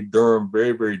really made Durham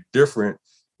very, very different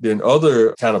than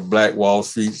other kind of Black Wall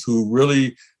Streets who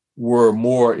really were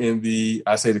more in the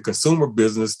consumer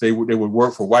business. They would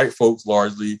work for white folks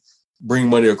largely, bring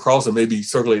money across and maybe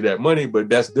circulate that money, but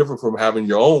that's different from having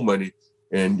your own money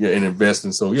and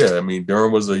investing. So yeah, I mean,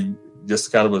 Durham was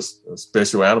just kind of a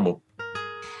special animal.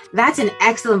 That's an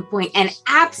excellent point and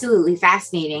absolutely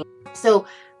fascinating. So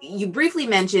you briefly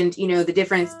mentioned, the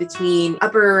difference between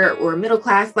upper or middle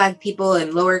class Black people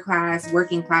and lower class,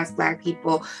 working class Black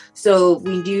people. So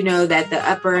we do know that the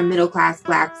upper and middle class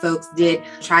Black folks did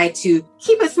try to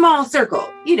keep a small circle,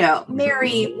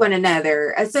 marry one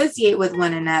another, associate with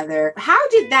one another. How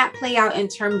did that play out in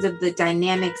terms of the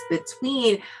dynamics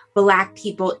between Black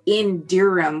people in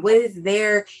Durham? Was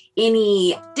there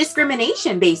any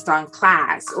discrimination based on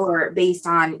class or based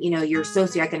on, your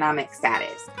socioeconomic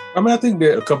status? I mean, I think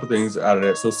there are a couple of things out of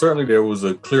that. So certainly there was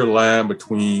a clear line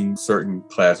between certain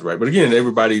classes, right? But again,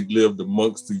 everybody lived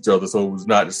amongst each other. So it was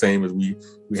not the same as we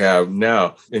have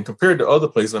now. And compared to other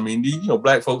places, I mean,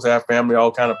 Black folks have family,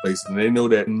 all kind of places. And they know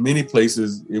that in many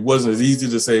places, it wasn't as easy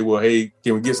to say, well, hey,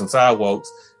 can we get some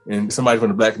sidewalks? And somebody from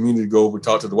the Black community go over,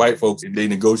 talk to the white folks, and they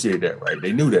negotiate that, right?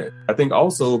 They knew that. I think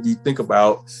also, if you think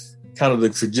about kind of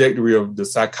the trajectory of the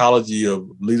psychology of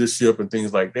leadership and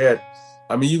things like that,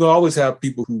 I mean, you can always have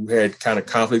people who had kind of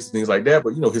conflicts and things like that.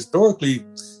 But, historically,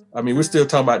 I mean, we're still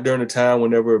talking about during the time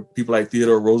whenever people like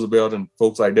Theodore Roosevelt and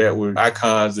folks like that were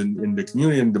icons in the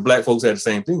community, and the Black folks had the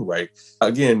same thing, right?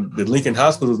 Again, the Lincoln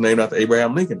Hospital is named after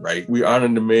Abraham Lincoln, right? We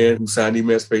honoring the man who signed the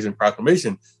Emancipation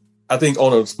Proclamation. I think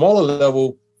on a smaller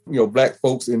level, Black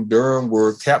folks in Durham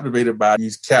were captivated by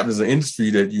these captains of industry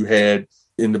that you had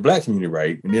in the Black community,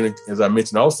 right? And then, as I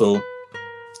mentioned also,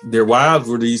 their wives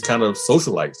were these kind of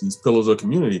socialites, these pillars of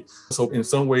community. So in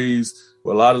some ways, a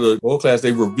lot of the oil class,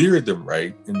 they revered them,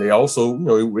 right? And they also,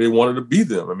 they wanted to be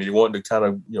them. I mean, they wanted to kind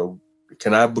of,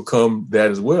 can I become that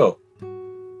as well?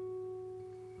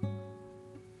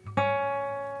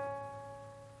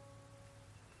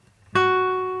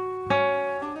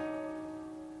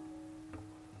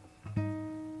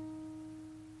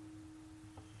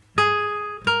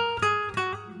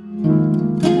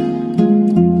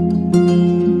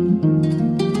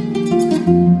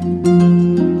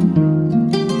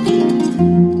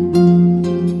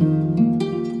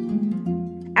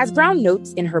 As Brown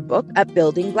notes in her book,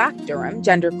 Upbuilding Black Durham,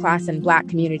 Gender, Class, and Black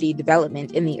Community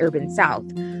Development in the Urban South,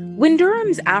 when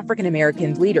Durham's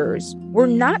African-American leaders were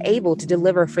not able to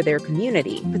deliver for their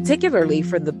community, particularly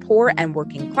for the poor and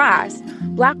working class,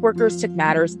 Black workers took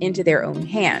matters into their own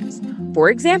hands.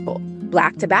 For example,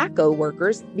 Black tobacco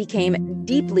workers became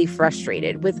deeply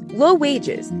frustrated with low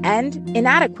wages and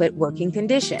inadequate working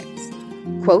conditions.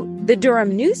 Quote, the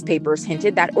Durham newspapers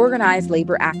hinted that organized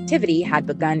labor activity had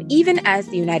begun even as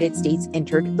the United States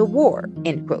entered the war,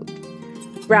 end quote.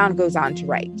 Brown goes on to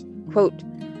write, quote,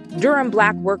 Durham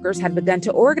Black workers had begun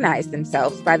to organize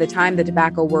themselves by the time the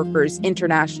Tobacco Workers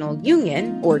International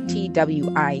Union, or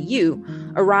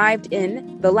TWIU, arrived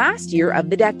in the last year of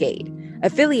the decade.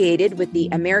 Affiliated with the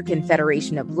American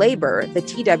Federation of Labor, the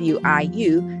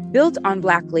TWIU built on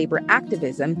Black labor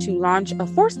activism to launch a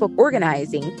forceful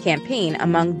organizing campaign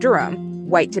among Durham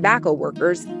white tobacco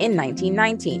workers in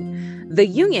 1919. The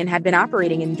union had been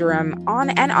operating in Durham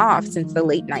on and off since the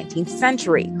late 19th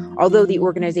century. Although the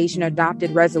organization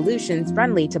adopted resolutions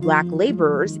friendly to Black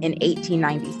laborers in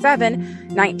 1897,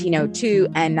 1902,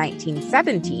 and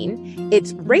 1917,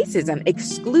 its racism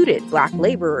excluded Black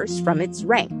laborers from its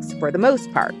ranks for the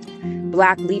most part.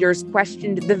 Black leaders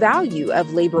questioned the value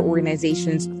of labor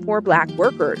organizations for Black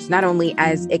workers, not only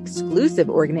as exclusive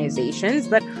organizations,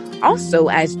 but also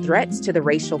as threats to the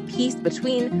racial peace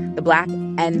between the Black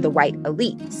and the white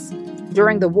elites.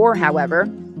 During the war, however,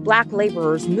 Black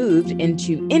laborers moved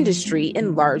into industry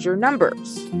in larger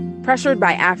numbers. Pressured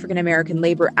by African American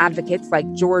labor advocates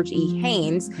like George E.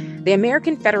 Haynes, the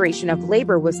American Federation of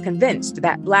Labor was convinced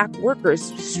that Black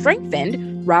workers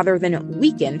strengthened rather than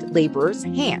weakened laborers'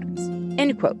 hands.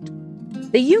 End quote.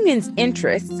 The union's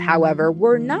interests, however,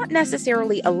 were not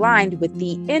necessarily aligned with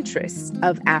the interests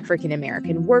of African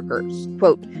American workers.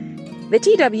 Quote, the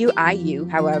TWIU,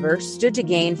 however, stood to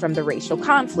gain from the racial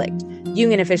conflict.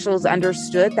 Union officials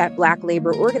understood that Black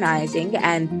labor organizing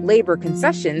and labor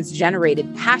concessions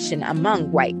generated passion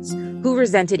among whites, who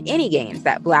resented any gains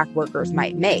that Black workers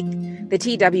might make. The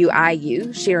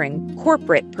TWIU, sharing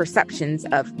corporate perceptions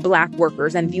of Black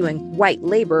workers and viewing white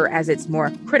labor as its more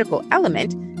critical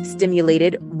element,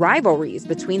 stimulated rivalries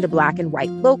between the Black and white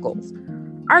locals.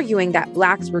 Arguing that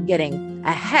Blacks were getting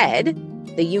ahead,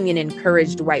 the union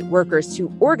encouraged white workers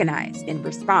to organize in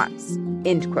response,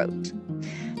 end quote.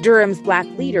 Durham's Black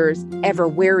leaders, ever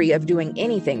wary of doing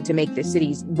anything to make the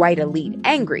city's white elite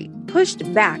angry,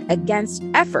 pushed back against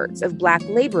efforts of Black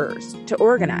laborers to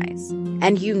organize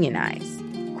and unionize.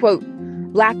 Quote,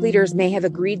 Black leaders may have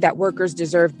agreed that workers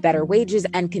deserved better wages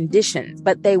and conditions,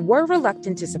 but they were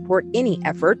reluctant to support any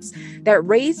efforts that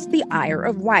raised the ire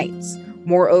of whites.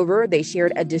 Moreover, they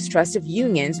shared a distrust of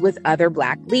unions with other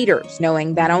Black leaders,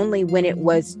 knowing that only when it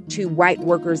was to white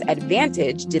workers'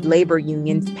 advantage did labor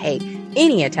unions pay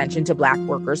any attention to Black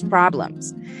workers'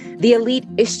 problems. The elite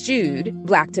eschewed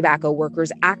Black tobacco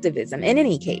workers' activism in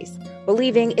any case,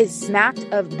 believing it smacked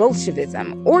of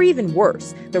Bolshevism, or even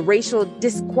worse, the racial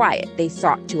disquiet they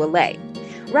sought to allay.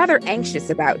 Rather anxious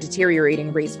about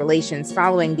deteriorating race relations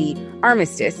following the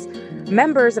armistice,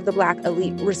 members of the Black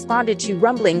elite responded to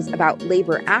rumblings about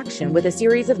labor action with a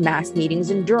series of mass meetings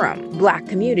in Durham, Black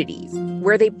communities,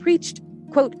 where they preached,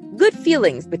 quote, good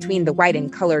feelings between the white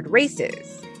and colored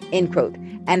races, end quote,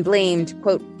 and blamed,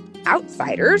 quote,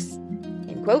 outsiders,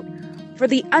 end quote, for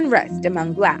the unrest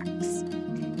among Blacks.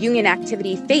 Union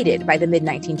activity faded by the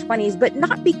mid-1920s, but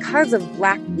not because of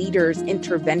Black leaders'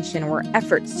 intervention or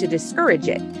efforts to discourage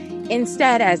it.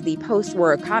 Instead, as the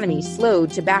post-war economy slowed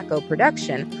tobacco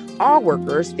production, all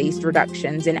workers faced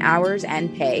reductions in hours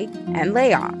and pay and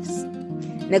layoffs.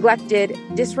 Neglected,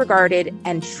 disregarded,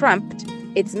 and trumped,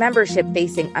 its membership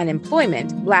facing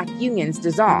unemployment, Black unions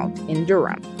dissolved in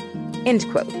Durham. End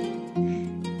quote.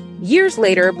 Years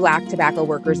later, Black tobacco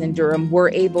workers in Durham were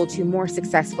able to more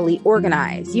successfully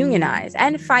organize, unionize,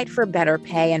 and fight for better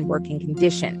pay and working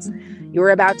conditions. You're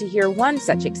about to hear one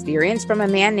such experience from a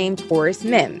man named Horace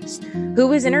Mims, who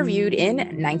was interviewed in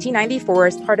 1994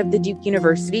 as part of the Duke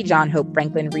University John Hope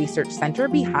Franklin Research Center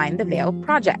Behind the Veil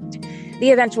project.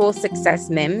 The eventual success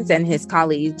Mims and his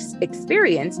colleagues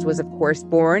experienced was, of course,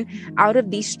 born out of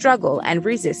the struggle and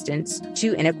resistance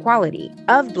to inequality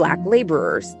of Black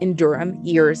laborers in Durham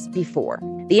years before.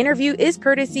 The interview is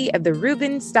courtesy of the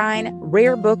Rubenstein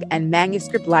Rare Book and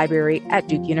Manuscript Library at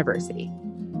Duke University.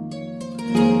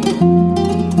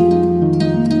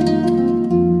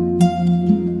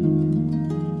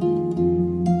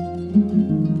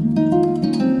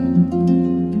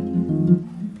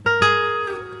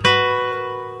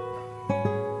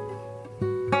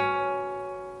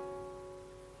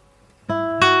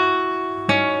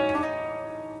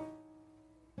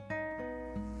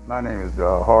 My name is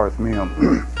Horace Mims,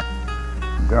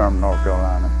 Durham, North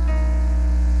Carolina.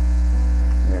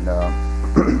 And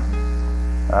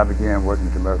I began working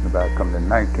at the American Tobacco Company in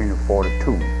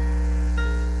 1942.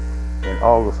 In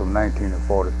August of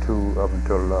 1942 up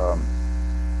until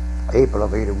April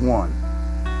of 81,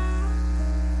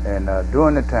 And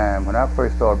during the time when I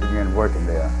first started beginning working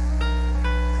there,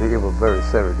 see, it was very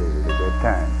segregated at that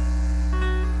time.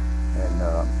 And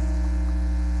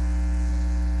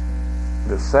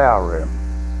the salary,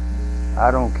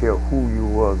 I don't care who you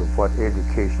was or what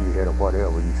education you had or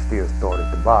whatever, you still start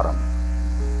at the bottom.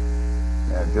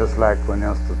 Now, just like, for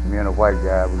instance, me and a white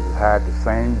guy, we was hired the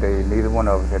same day. Neither one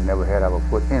of us had never had our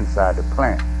foot inside the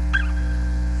plant.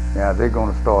 Now, they're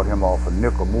going to start him off a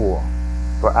nickel more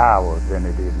per hour than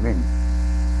they did me.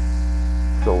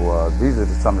 So these are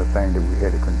some of the things that we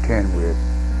had to contend with.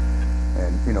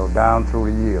 And, you know, down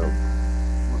through the years.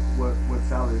 What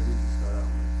salary did you start out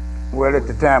with? Well, at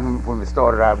the time when we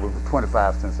started out, we were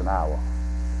 25 cents an hour.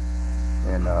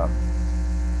 And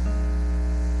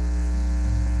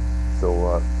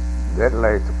so that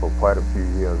lasted for quite a few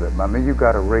years. I mean, you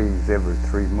got a raise every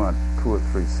 3 months, 2 or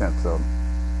 3 cents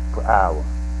per hour.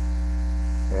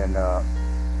 And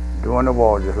during the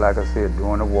war, just like I said,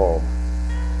 during the war,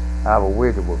 our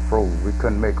wages were froze. We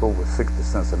couldn't make over 60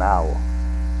 cents an hour.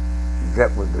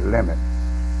 That was the limit,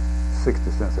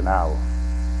 60 cents an hour.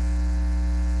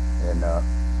 And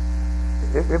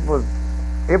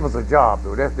it was a job,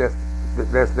 though. That's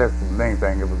the main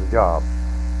thing. It was a job.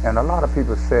 And a lot of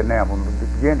people said now, when we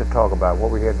began to talk about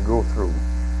what we had to go through,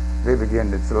 they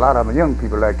began to, a lot of them young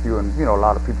people like you and, you know, a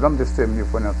lot of people, I'm just telling you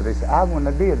for now, they say, I wouldn't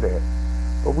have did that.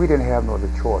 But we didn't have no other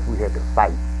choice. We had to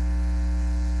fight.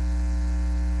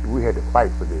 We had to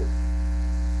fight for this.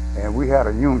 And we had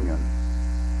a union.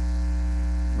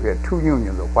 We had 2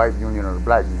 unions, a white union and a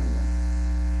black union,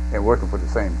 and working for the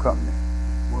same company.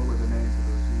 What were the names of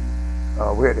those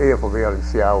unions? We had AFL and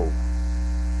CIO.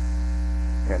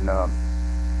 And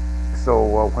so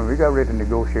when we got ready to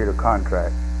negotiate a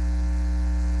contract,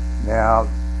 now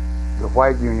the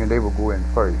white union, they would go in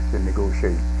first and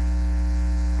negotiate.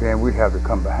 Then we'd have to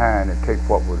come behind and take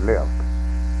what was left.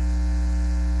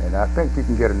 And I think you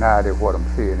can get an idea of what I'm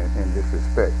saying in this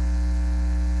respect.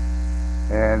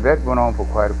 And that went on for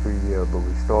quite a few years, but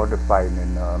we started fighting.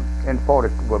 And in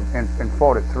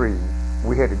 43,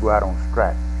 we had to go out on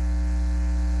strike.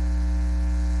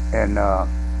 And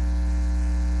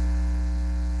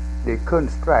they couldn't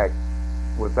strike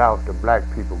without the black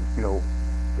people. You know,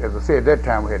 as I said, at that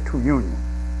time we had 2 unions.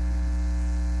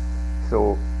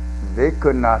 So they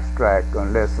could not strike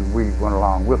unless we went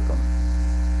along with them.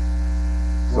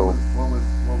 So what was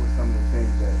some of the things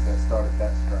that started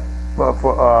that strike? Well,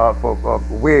 for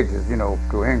wages, you know,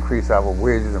 to increase our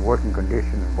wages and working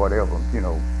conditions and whatever, you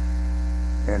know.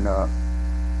 And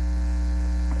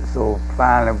so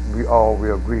finally we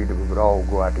agreed that we would all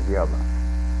go out together.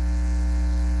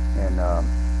 And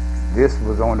this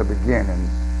was on the beginning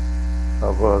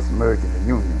of us merging the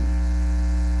union.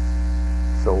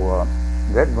 So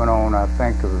that went on, I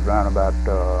think it was around about,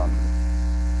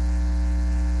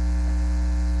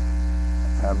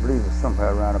 I believe it was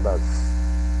somewhere around about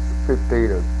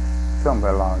 58 or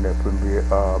somewhere along there, when we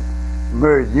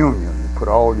merged union, we put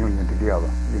all union together,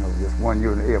 you know, just one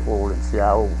union, AFO and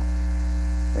CIO.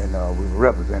 And we were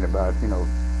represented by, you know,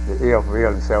 the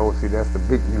AFL and CIO. See, that's the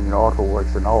big union, Auto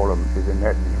Works, and all of them is in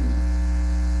that union.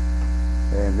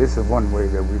 And this is one way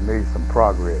that we made some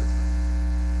progress.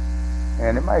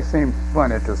 And it might seem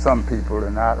funny to some people,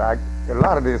 and a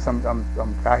lot of this,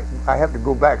 I have to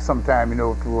go back sometime, you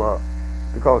know, to,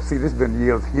 because see, this has been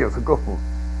years ago,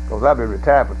 because I've been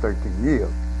retired for 13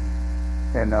 years.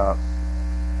 And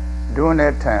during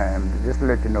that time, just to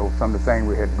let you know some of the things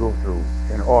we had to go through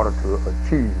in order to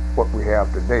achieve what we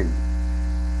have today,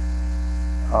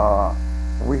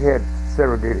 we had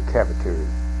segregated cafeterias.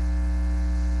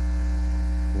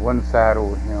 One side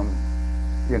over him,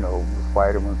 you know, was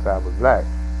white and one side was black.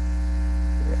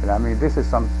 And I mean, this is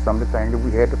some of the things that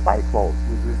we had to fight for.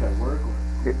 Was this at work?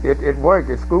 It worked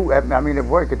at school. I mean, it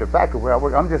worked at the factory where I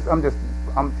work. I'm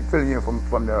filling you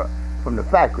from the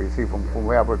factory. See, from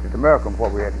where I worked at American,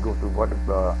 what we had to go through.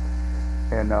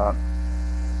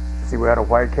 See, we had a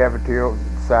white cafeteria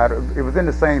side. It was in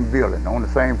the same building, on the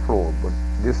same floor, but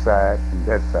this side and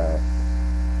that side.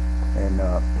 And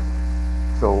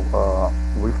so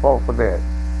we fought for that,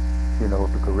 you know,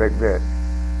 to correct that.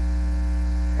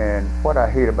 And what I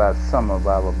hate about some of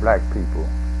our black people,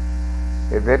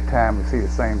 at that time we see the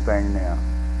same thing now.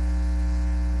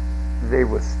 They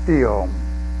were still,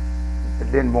 they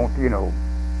didn't want, you know,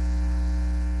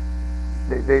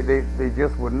 they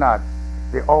just would not,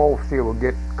 they all still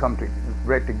would come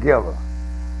right together.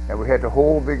 And we had the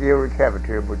whole big area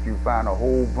cafeteria, but you find a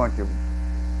whole bunch of,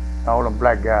 all them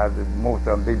black guys, most of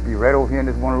them, they'd be right over here in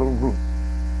this one little group.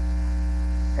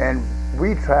 And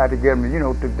we tried to get them, you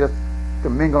know, to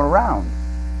mingle around,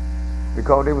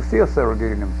 because they were still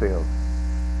segregating themselves.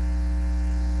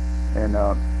 And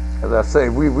as I say,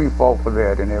 we fought for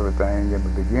that and everything, and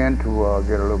we began to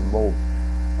get a little more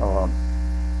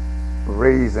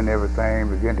raise and everything.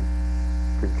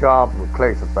 The jobs were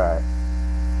classified.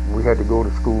 We had to go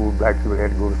to school. Black people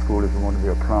had to go to school if they wanted to be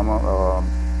a plumber,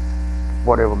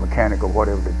 whatever, mechanic, or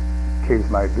whatever the case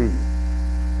might be.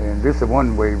 And this is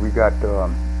one way we got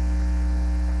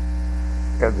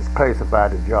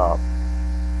classified a job.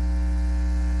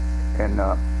 And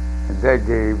that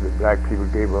gave the black people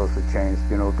gave us a chance,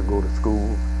 to go to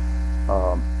school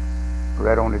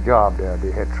right on the job there.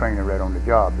 They had training right on the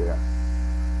job there.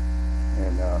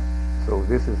 And so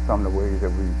this is some of the ways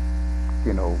that we,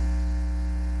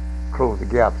 close the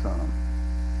gaps on them.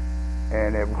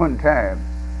 And at one time,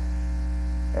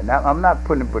 and I'm not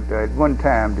putting it, but at one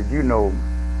time, did you know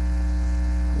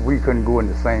we couldn't go in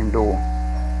the same door?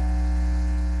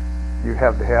 You'd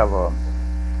have to have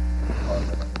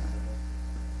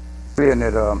saying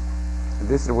that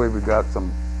this is the way we got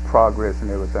some progress and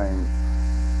everything.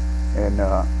 And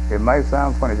it might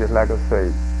sound funny, just like I say,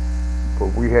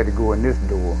 but we had to go in this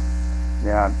door.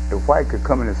 Now, the white could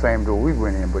come in the same door we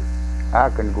went in, but I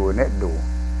couldn't go in that door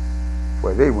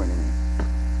where they went in.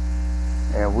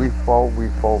 And we fought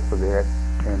for that.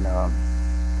 And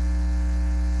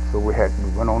so we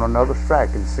went on another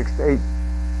strike in 68.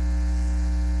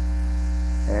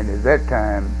 And at that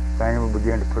time, things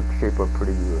began to shape up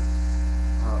pretty good.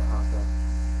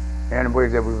 And the way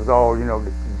that we was all,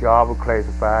 the job was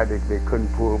classified. They couldn't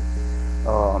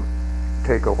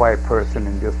take a white person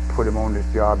and just put him on this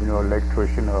job,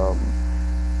 electrician,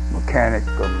 mechanic,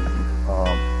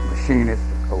 machinist,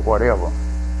 or whatever.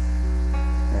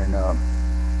 And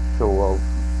so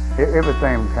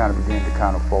everything kind of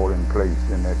began to fall in place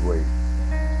in that way.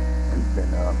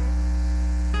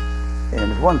 And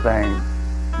it's one thing,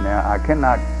 now I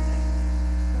cannot,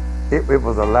 it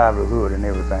was a livelihood and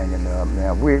everything. And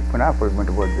now when I first went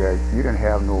to work there, you didn't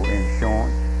have no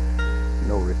insurance,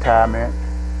 no retirement,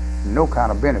 no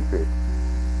kind of benefit.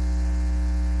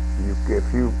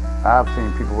 I've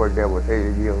seen people work there with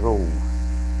 80 years old,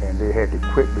 and they had to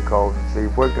quit because they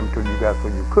worked until you got so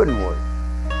you couldn't work.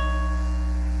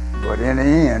 But in the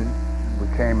end, we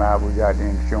came out, we got the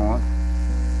insurance.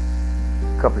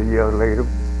 A couple of years later,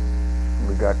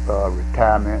 we got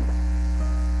retirement,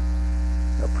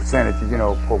 a percentage,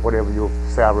 for whatever your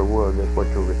salary was, that's what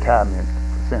your retirement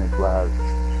percentage was.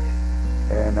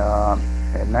 And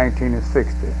in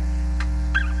 1960,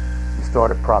 we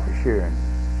started profit sharing.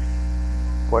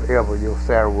 Whatever your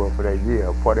salary was for that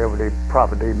year, whatever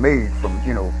profit they made from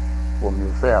your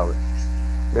salary,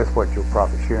 that's what your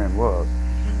profit sharing was.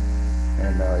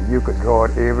 And you could draw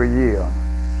it every year.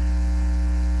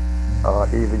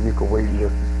 Either you could wait and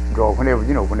just draw whenever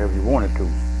you wanted to.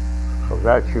 Because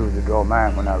I choose to draw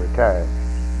mine when I retired.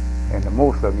 And the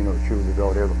most of them, choose to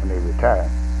draw theirs when they retire.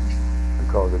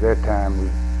 Because at that time,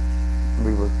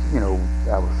 we was,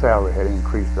 our salary had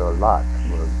increased a lot.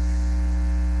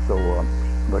 So,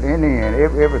 but in the end,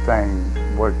 everything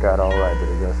worked out all right. But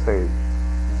as I say,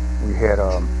 we had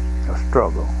a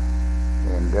struggle.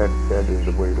 And that is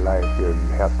the way life is.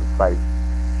 You have to fight.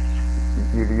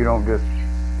 You don't just,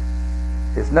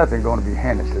 it's nothing going to be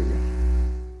handed to you.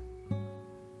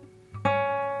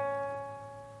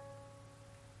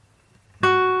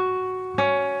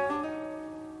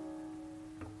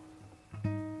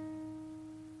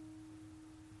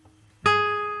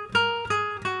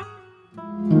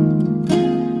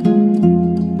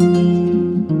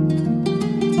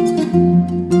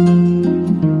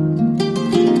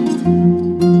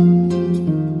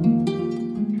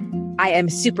 I'm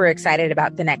super excited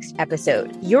about the next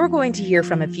episode. You're going to hear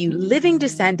from a few living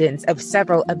descendants of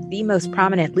several of the most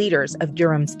prominent leaders of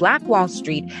Durham's Black Wall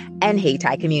Street and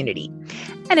Hayti community.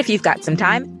 And if you've got some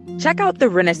time, check out the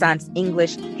Renaissance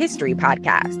English History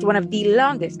Podcast, one of the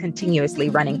longest continuously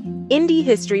running indie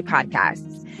history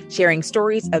podcasts, sharing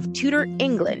stories of Tudor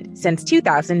England since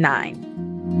 2009.